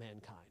unknown to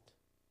mankind.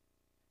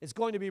 It's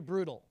going to be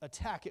brutal.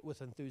 Attack it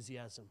with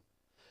enthusiasm.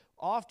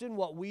 Often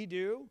what we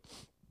do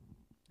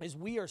is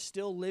we are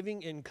still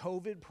living in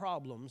COVID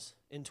problems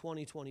in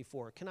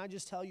 2024. Can I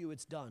just tell you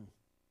it's done?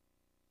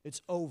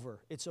 It's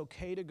over. It's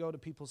okay to go to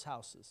people's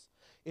houses.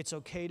 It's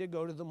okay to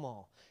go to the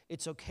mall.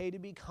 It's okay to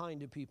be kind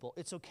to people.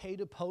 It's okay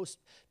to post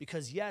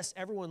because, yes,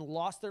 everyone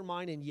lost their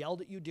mind and yelled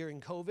at you during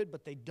COVID,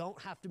 but that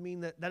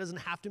doesn't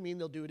have to mean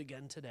they'll do it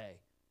again today.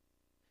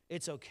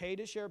 It's okay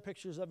to share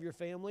pictures of your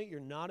family. You're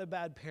not a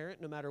bad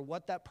parent no matter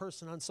what that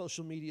person on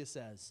social media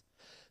says.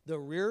 The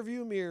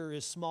rearview mirror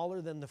is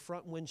smaller than the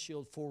front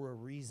windshield for a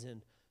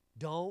reason.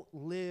 Don't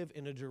live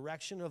in a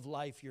direction of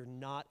life you're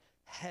not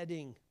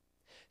heading.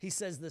 He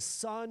says the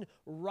sun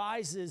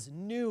rises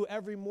new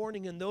every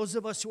morning, and those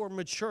of us who are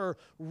mature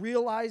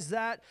realize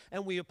that,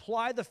 and we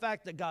apply the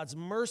fact that God's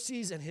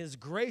mercies and His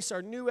grace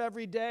are new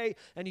every day,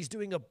 and He's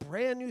doing a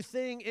brand new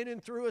thing in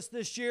and through us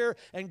this year,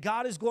 and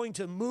God is going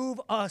to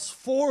move us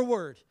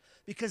forward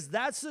because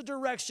that's the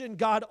direction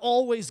God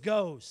always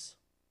goes.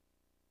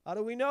 How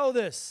do we know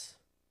this?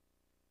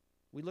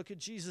 We look at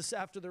Jesus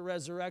after the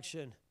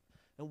resurrection,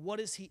 and what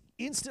does He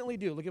instantly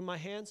do? Look at my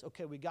hands.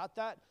 Okay, we got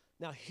that.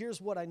 Now, here's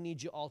what I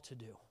need you all to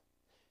do.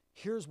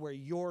 Here's where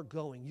you're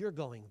going. You're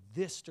going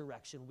this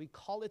direction. We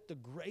call it the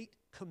Great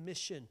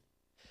Commission.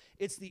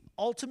 It's the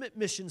ultimate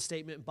mission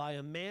statement by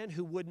a man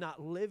who would not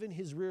live in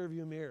his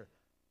rearview mirror.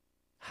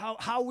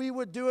 How we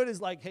would do it is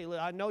like, hey,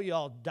 I know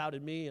y'all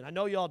doubted me, and I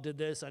know y'all did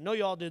this. I know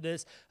y'all did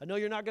this. I know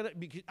you're not going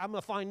to, I'm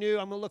going to find new.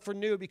 I'm going to look for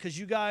new because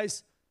you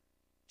guys,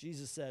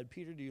 Jesus said,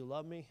 Peter, do you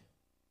love me?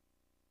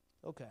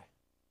 Okay.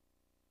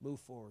 Move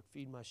forward.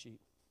 Feed my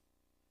sheep.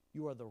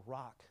 You are the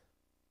rock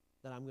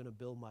that I'm going to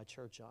build my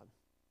church on.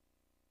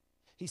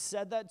 He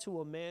said that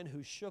to a man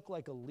who shook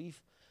like a leaf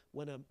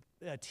when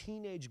a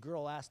teenage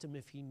girl asked him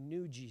if he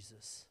knew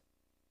Jesus.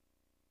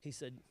 He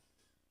said,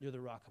 you're the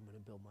rock I'm going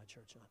to build my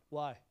church on.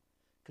 Why?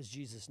 Because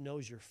Jesus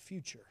knows your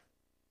future.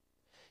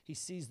 He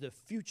sees the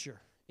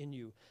future in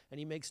you, and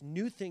He makes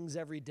new things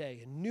every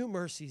day, and new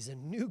mercies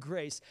and new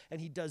grace,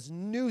 and He does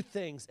new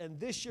things, and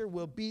this year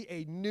will be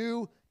a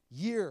new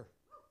year.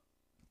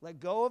 Let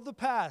go of the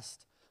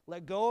past.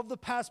 Let go of the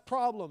past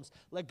problems.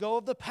 Let go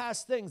of the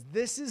past things.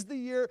 This is the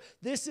year,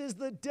 this is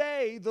the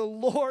day the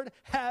Lord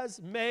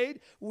has made.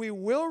 We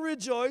will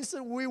rejoice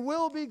and we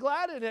will be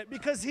glad in it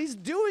because He's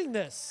doing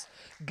this.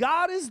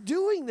 God is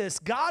doing this.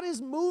 God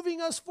is moving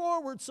us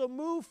forward, so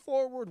move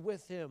forward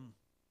with Him.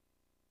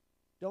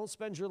 Don't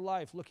spend your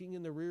life looking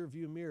in the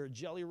rearview mirror.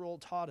 Jelly Roll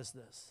taught us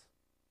this.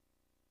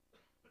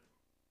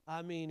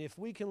 I mean, if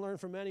we can learn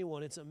from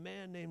anyone, it's a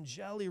man named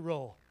Jelly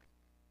Roll.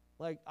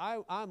 Like,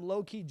 I'm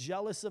low-key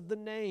jealous of the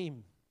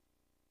name.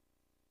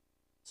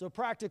 So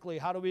practically,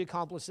 how do we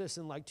accomplish this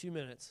in like 2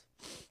 minutes?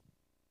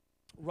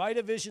 Write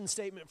a vision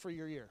statement for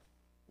your year.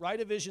 Write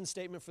a vision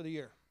statement for the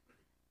year.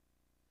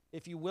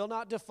 If you will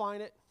not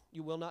define it,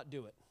 you will not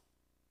do it.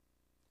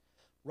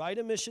 Write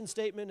a mission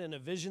statement and a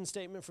vision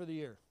statement for the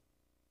year.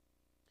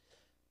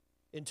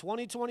 In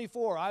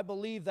 2024, I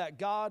believe that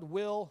God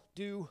will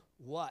do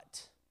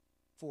what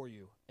for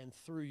you and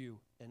through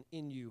you and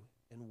in you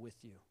and with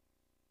you.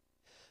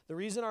 The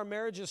reason our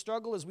marriages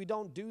struggle is we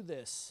don't do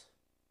this.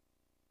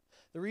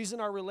 The reason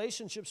our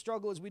relationships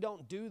struggle is we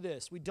don't do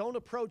this. We don't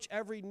approach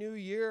every new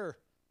year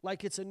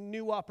like it's a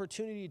new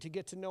opportunity to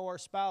get to know our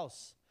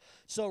spouse.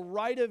 So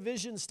write a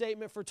vision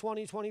statement for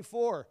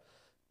 2024.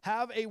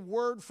 Have a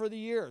word for the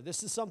year.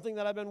 This is something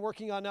that I've been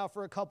working on now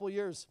for a couple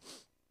years.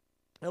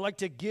 I like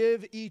to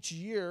give each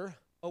year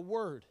a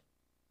word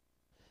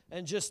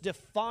and just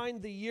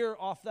define the year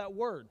off that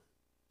word.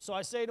 So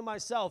I say to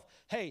myself,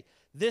 hey,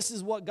 this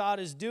is what God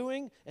is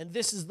doing, and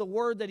this is the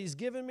word that He's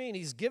given me, and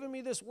He's given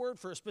me this word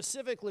for a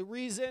specific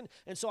reason,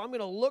 and so I'm going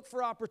to look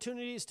for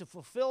opportunities to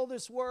fulfill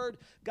this word.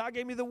 God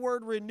gave me the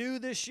word renew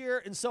this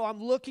year, and so I'm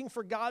looking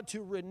for God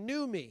to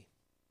renew me.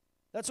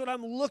 That's what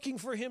I'm looking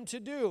for Him to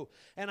do.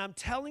 And I'm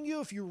telling you,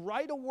 if you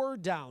write a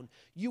word down,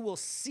 you will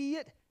see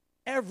it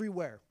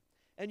everywhere.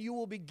 And you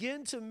will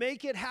begin to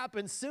make it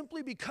happen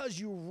simply because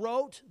you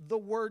wrote the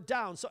word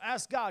down. So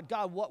ask God,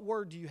 God, what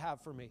word do you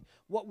have for me?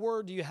 What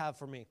word do you have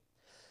for me?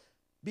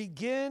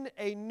 Begin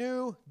a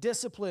new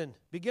discipline.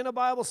 Begin a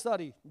Bible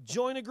study.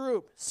 Join a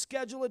group.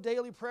 Schedule a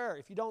daily prayer.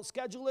 If you don't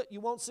schedule it,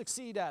 you won't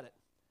succeed at it.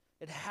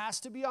 It has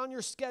to be on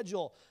your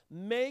schedule.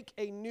 Make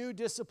a new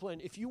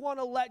discipline. If you want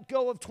to let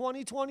go of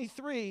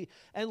 2023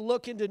 and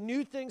look into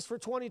new things for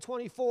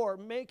 2024,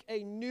 make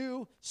a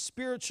new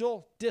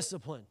spiritual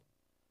discipline.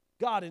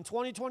 God, in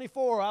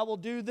 2024, I will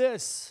do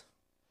this.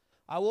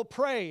 I will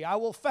pray. I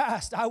will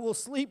fast. I will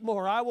sleep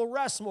more. I will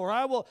rest more.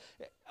 I will,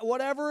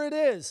 whatever it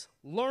is,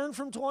 learn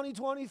from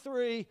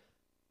 2023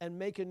 and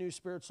make a new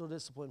spiritual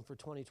discipline for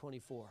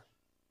 2024.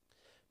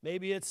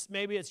 Maybe it's,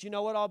 you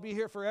know what, I'll be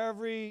here for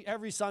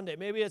every Sunday.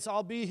 Maybe it's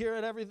I'll be here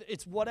at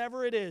it's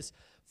whatever it is.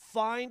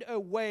 Find a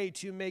way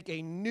to make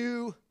a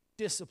new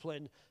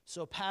discipline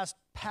so past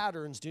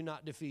patterns do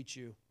not defeat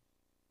you.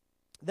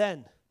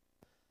 Then,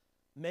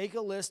 make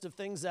a list of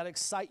things that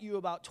excite you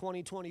about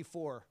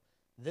 2024.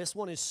 This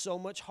one is so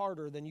much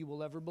harder than you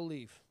will ever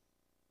believe.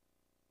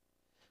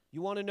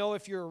 You want to know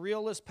if you're a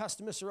realist,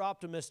 pessimist, or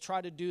optimist,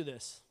 try to do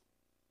this.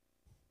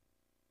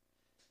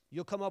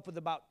 You'll come up with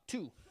about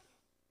 2.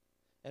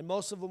 And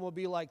most of them will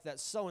be like that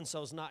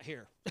so-and-so's not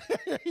here.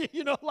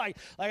 You know, like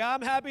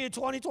I'm happy in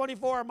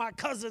 2024 my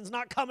cousin's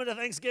not coming to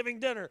Thanksgiving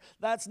dinner.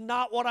 That's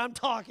not what I'm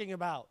talking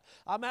about.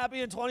 I'm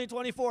happy in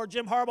 2024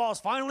 Jim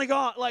Harbaugh's finally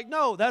gone. Like,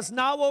 no, that's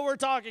not what we're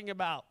talking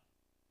about.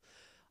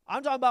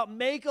 I'm talking about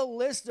make a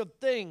list of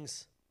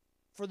things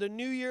for the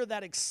new year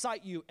that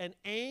excite you and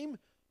aim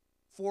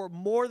for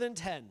more than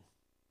 10.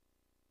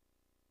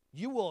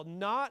 You will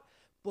not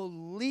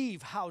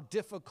believe how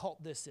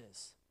difficult this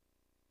is.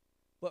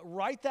 But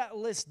write that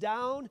list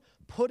down,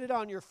 put it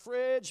on your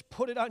fridge,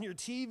 put it on your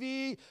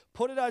TV,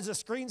 put it as a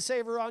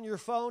screensaver on your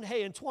phone.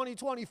 Hey, in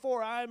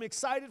 2024, I am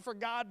excited for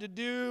God to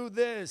do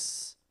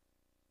this.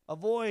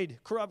 Avoid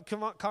corrupt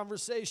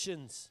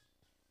conversations.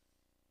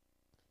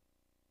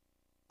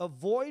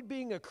 Avoid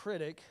being a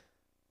critic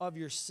of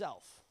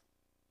yourself.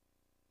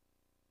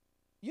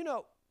 You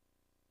know,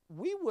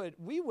 we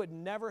would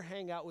never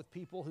hang out with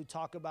people who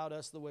talk about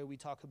us the way we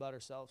talk about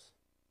ourselves.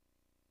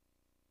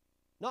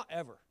 Not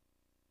ever.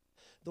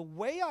 The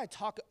way I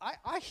talk,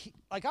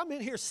 I'm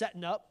in here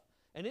setting up,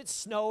 and it's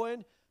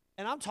snowing,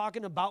 and I'm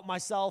talking about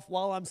myself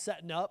while I'm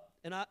setting up,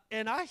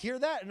 and I hear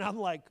that, and I'm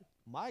like,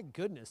 my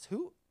goodness,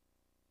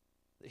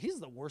 he's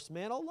the worst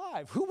man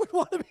alive. Who would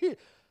want to be?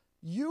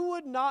 You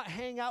would not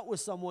hang out with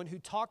someone who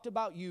talked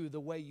about you the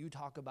way you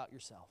talk about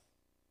yourself.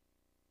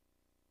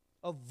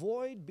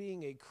 Avoid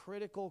being a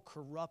critical,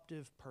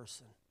 corruptive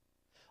person.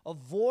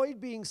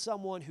 Avoid being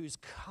someone who's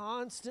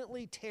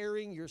constantly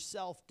tearing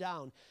yourself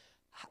down.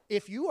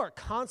 If you are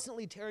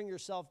constantly tearing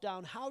yourself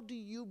down, how do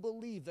you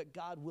believe that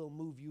God will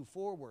move you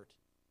forward?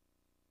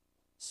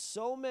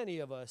 So many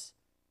of us,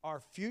 our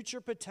future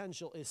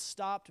potential is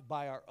stopped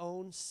by our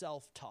own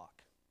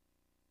self-talk.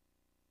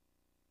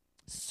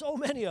 So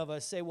many of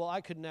us say, well,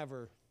 I could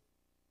never.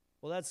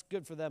 Well, that's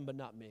good for them, but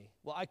not me.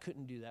 Well, I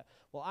couldn't do that.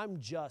 Well,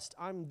 I'm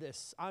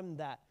this, I'm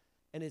that.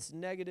 And it's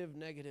negative,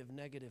 negative,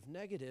 negative,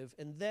 negative.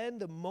 And then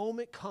the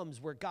moment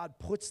comes where God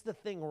puts the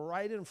thing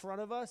right in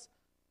front of us,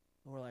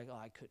 and we're like, oh,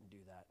 I couldn't do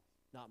that.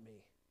 Not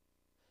me.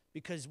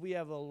 Because we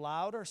have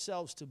allowed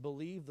ourselves to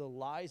believe the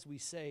lies we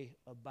say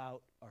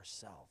about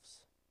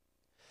ourselves.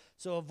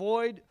 So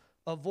avoid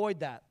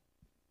that.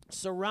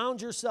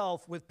 Surround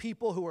yourself with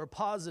people who are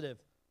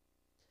positive.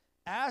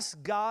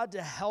 Ask God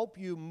to help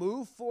you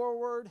move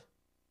forward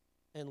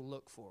and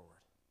look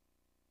forward.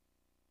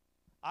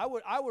 I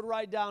would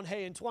write down,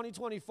 hey, in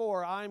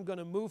 2024, I'm going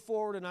to move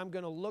forward and I'm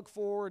going to look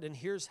forward, and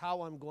here's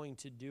how I'm going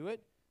to do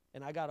it.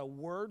 And I got a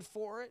word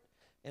for it.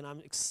 And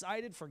I'm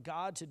excited for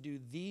God to do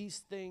these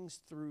things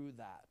through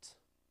that.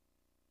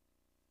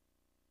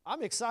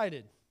 I'm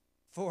excited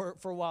for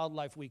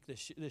Wildlife Week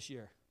this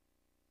year.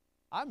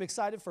 I'm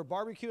excited for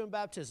barbecue and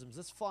baptisms.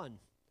 It's fun.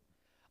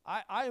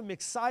 I am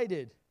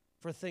excited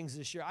for things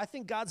this year. I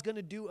think God's going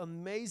to do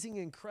amazing,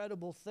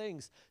 incredible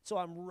things. So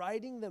I'm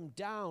writing them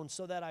down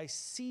so that I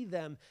see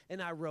them and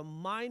I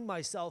remind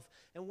myself.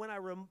 And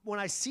when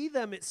I see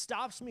them, it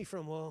stops me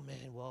from, oh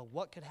man, well,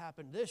 what could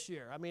happen this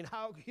year? I mean,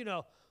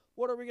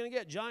 what are we going to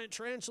get? Giant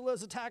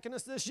tarantulas attacking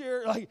us this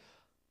year? Like,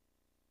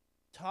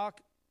 talk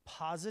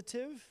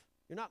positive.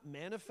 You're not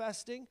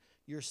manifesting.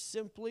 You're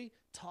simply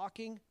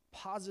talking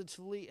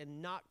positively and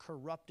not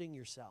corrupting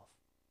yourself.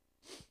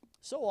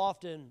 So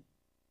often,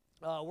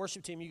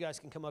 worship team, you guys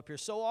can come up here.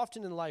 So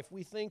often in life,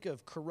 we think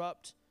of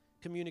corrupt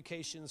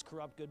communications,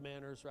 corrupt good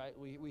manners, right?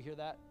 We hear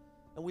that.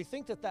 And we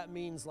think that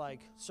means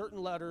like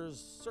certain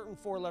letters, certain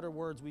 4-letter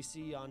words we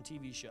see on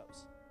TV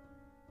shows.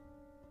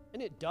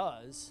 And it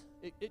does.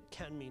 It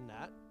can mean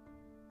that.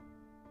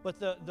 But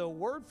the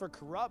word for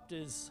corrupt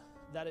is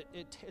that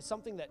it's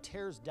something that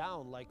tears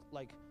down like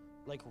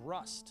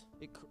rust.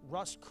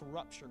 Rust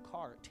corrupts your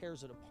car. It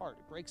tears it apart.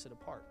 It breaks it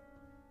apart.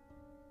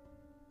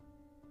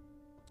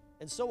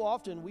 And so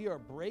often we are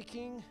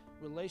breaking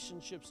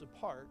relationships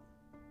apart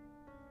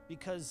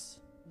because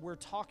we're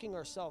talking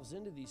ourselves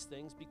into these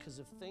things because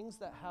of things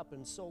that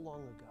happened so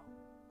long ago.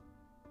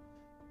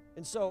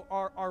 And so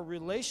our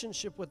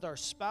relationship with our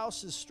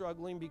spouse is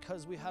struggling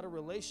because we had a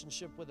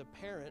relationship with a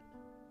parent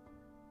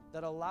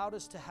that allowed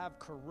us to have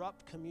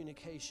corrupt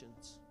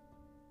communications.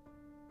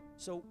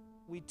 So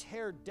we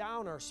tear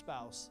down our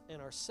spouse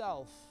and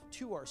ourselves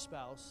to our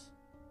spouse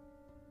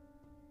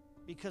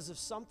because of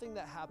something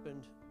that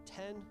happened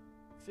 10,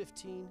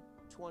 15,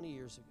 20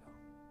 years ago.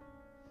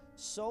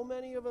 So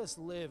many of us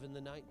live in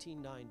the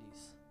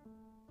 1990s.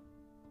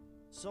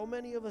 So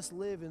many of us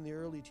live in the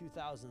early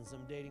 2000s.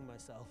 I'm dating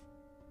myself.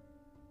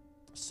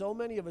 So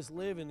many of us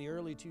live in the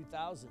early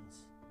 2000s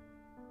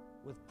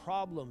with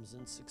problems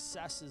and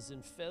successes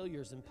and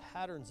failures and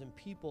patterns and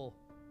people,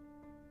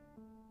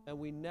 and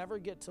we never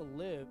get to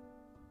live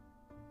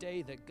the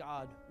day that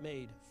God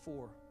made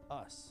for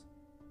us.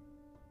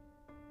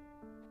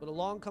 But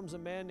along comes a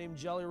man named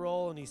Jelly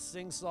Roll, and he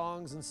sings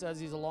songs and says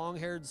he's a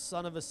long-haired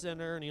son of a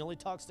sinner, and he only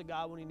talks to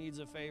God when he needs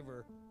a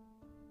favor.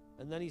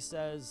 And then he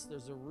says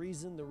there's a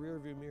reason the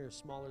rearview mirror is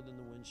smaller than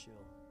the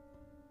windshield.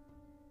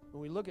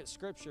 When we look at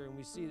Scripture and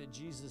we see that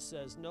Jesus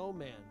says no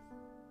man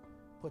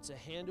puts a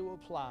hand to a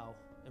plow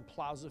and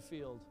plows a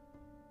field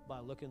by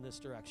looking this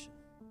direction.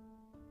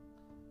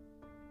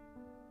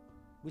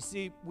 We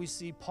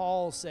see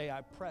Paul say,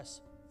 I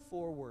press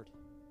forward.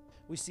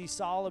 We see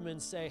Solomon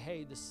say,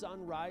 hey, the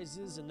sun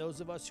rises, and those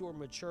of us who are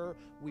mature,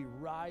 we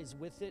rise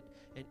with it,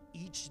 and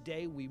each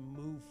day we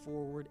move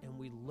forward and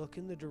we look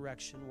in the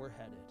direction we're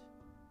headed.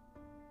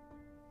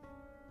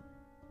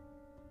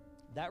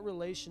 That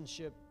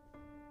relationship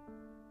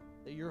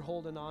that you're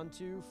holding on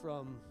to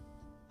from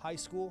high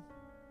school,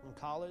 from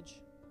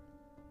college,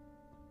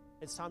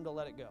 it's time to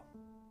let it go.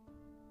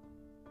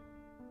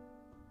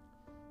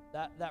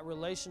 That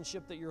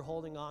relationship that you're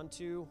holding on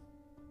to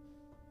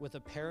with a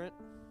parent,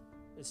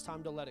 it's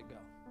time to let it go.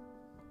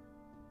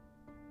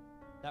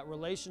 That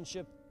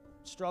relationship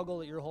struggle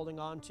that you're holding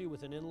on to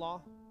with an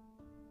in-law,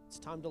 it's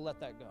time to let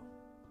that go.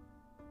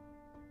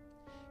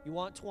 You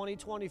want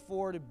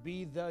 2024 to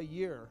be the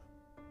year.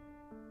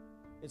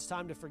 It's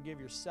time to forgive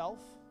yourself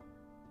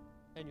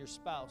and your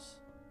spouse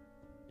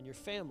and your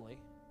family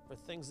for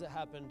things that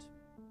happened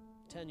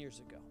 10 years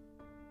ago.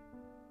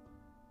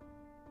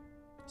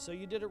 So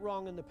you did it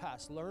wrong in the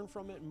past. Learn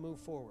from it and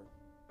move forward.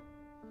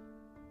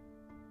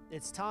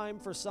 It's time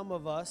for some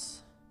of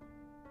us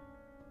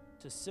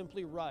to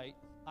simply write,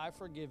 I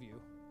forgive you,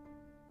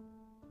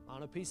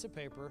 on a piece of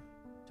paper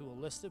to a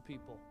list of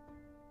people,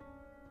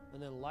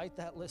 and then light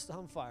that list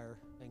on fire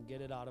and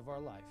get it out of our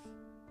life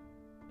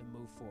and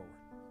move forward.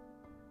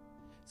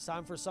 It's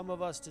time for some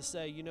of us to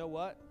say, you know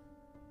what?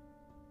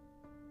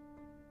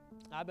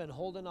 I've been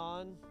holding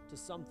on to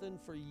something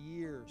for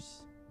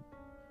years,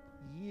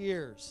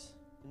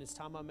 and it's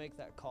time I make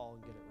that call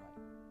and get it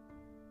right.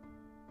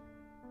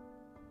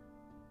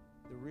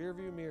 The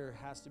rearview mirror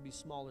has to be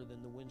smaller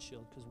than the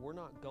windshield because we're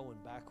not going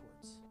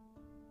backwards.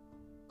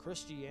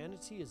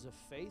 Christianity is a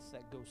faith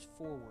that goes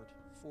forward,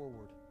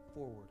 forward,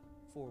 forward,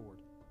 forward,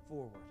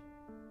 forward,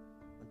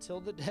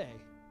 until the day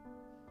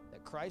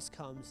that Christ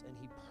comes and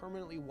he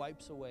permanently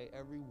wipes away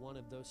every one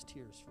of those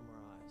tears from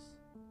our eyes.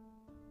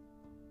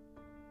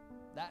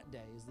 That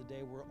day is the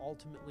day we're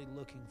ultimately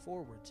looking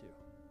forward to.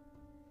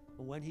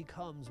 And when he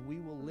comes, we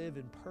will live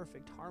in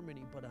perfect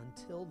harmony, but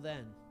until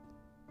then,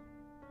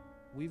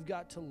 we've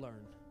got to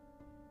learn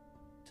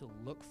to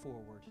look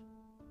forward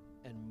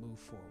and move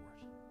forward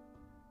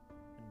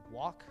and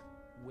walk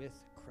with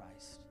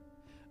Christ.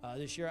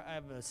 This year, I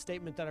have a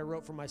statement that I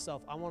wrote for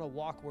myself. I want to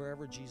walk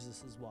wherever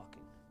Jesus is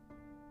walking.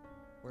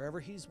 Wherever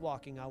he's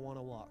walking, I want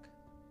to walk.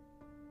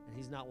 And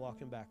he's not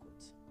walking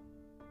backwards.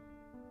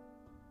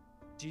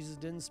 Jesus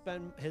didn't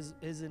spend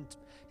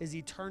his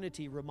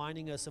eternity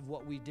reminding us of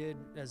what we did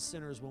as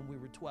sinners when we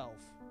were 12.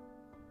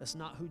 That's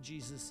not who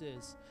Jesus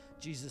is.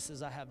 Jesus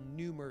says, I have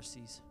new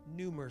mercies,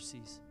 new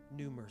mercies,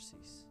 new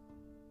mercies.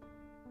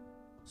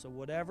 So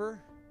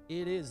whatever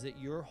it is that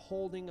you're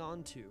holding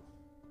on to,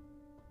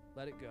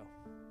 let it go.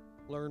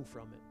 Learn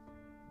from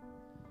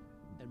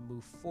it and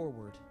move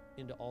forward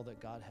into all that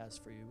God has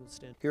for you. We'll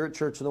stand. Here at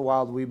Church in the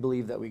Wild, we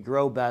believe that we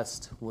grow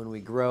best when we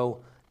grow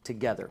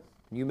together.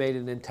 You made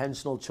an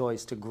intentional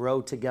choice to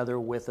grow together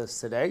with us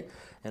today,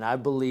 and I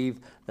believe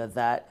that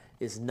that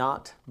is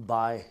not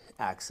by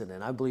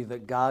accident. I believe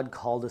that God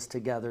called us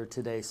together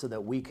today so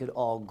that we could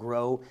all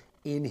grow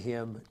in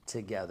him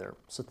together.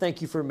 So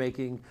thank you for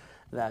making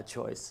that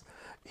choice.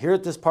 Here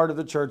at this part of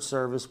the church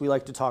service, we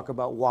like to talk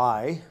about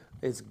why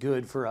it's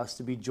good for us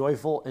to be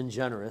joyful and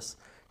generous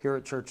here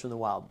at Church in the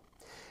Wild.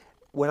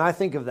 When I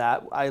think of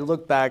that, I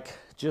look back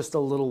just a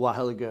little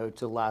while ago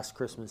to last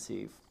Christmas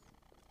Eve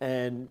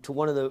and to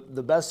one of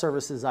the best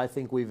services I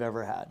think we've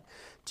ever had,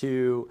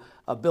 to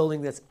a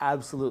building that's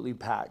absolutely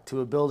packed,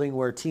 to a building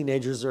where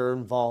teenagers are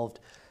involved,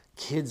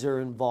 kids are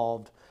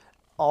involved,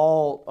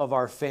 all of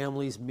our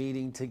families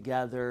meeting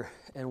together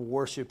and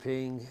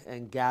worshiping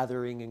and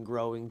gathering and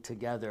growing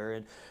together.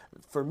 And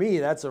for me,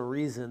 that's a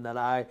reason that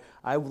I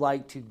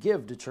like to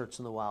give to Church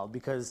in the Wild,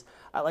 because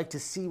I like to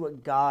see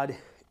what God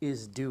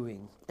is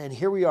doing. And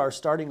here we are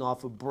starting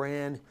off a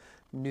brand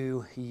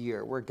new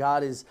year where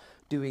God is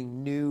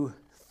doing new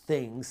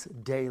things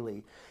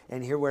daily,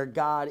 and here where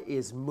God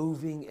is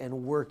moving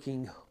and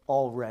working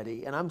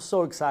already. And I'm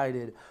so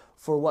excited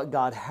for what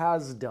God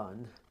has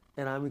done,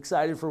 and I'm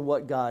excited for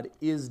what God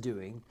is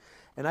doing,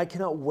 and I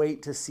cannot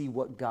wait to see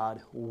what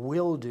God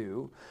will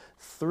do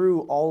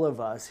through all of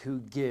us who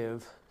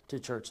give to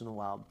Church in the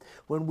Wild.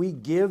 When we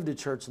give to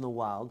Church in the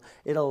Wild,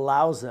 it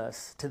allows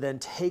us to then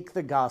take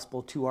the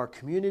gospel to our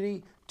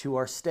community, to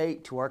our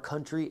state, to our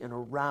country, and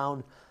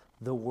around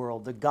the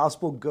world. The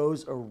gospel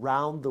goes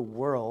around the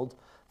world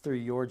through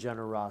your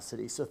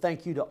generosity. So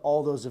thank you to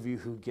all those of you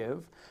who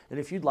give. And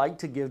if you'd like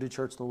to give to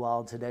Church in the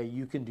Wild today,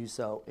 you can do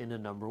so in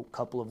a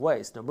couple of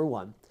ways. Number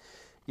one,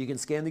 you can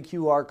scan the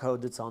QR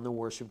code that's on the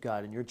worship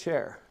guide in your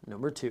chair.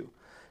 Number two,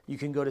 you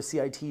can go to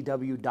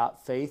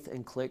citw.faith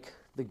and click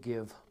the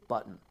give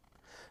button.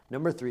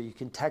 Number three, you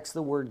can text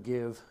the word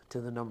give to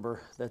the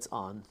number that's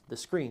on the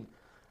screen.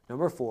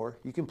 Number four,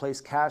 you can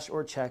place cash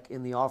or check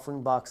in the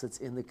offering box that's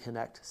in the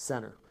Connect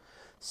Center.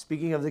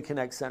 Speaking of the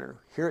Connect Center,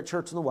 here at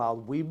Church in the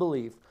Wild, we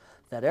believe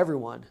that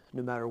everyone,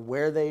 no matter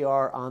where they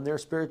are on their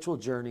spiritual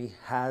journey,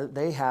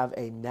 they have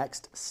a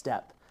next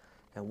step.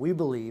 And we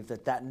believe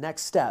that that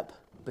next step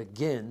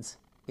begins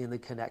in the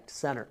Connect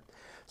Center.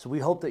 So we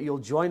hope that you'll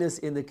join us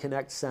in the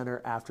Connect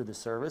Center after the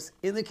service.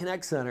 In the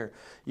Connect Center,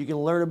 you can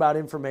learn about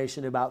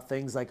information about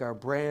things like our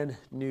brand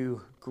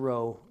new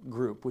Grow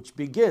group, which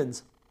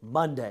begins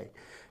Monday.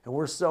 And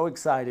we're so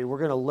excited. We're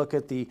going to look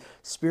at the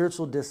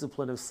spiritual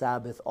discipline of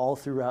Sabbath all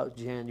throughout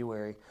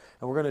January.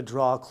 And we're going to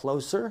draw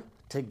closer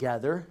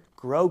together,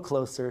 grow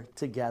closer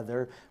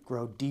together,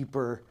 grow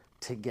deeper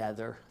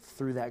together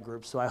through that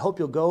group. So I hope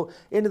you'll go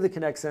into the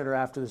Connect Center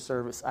after the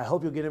service. I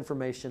hope you'll get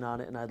information on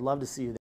it, and I'd love to see you there.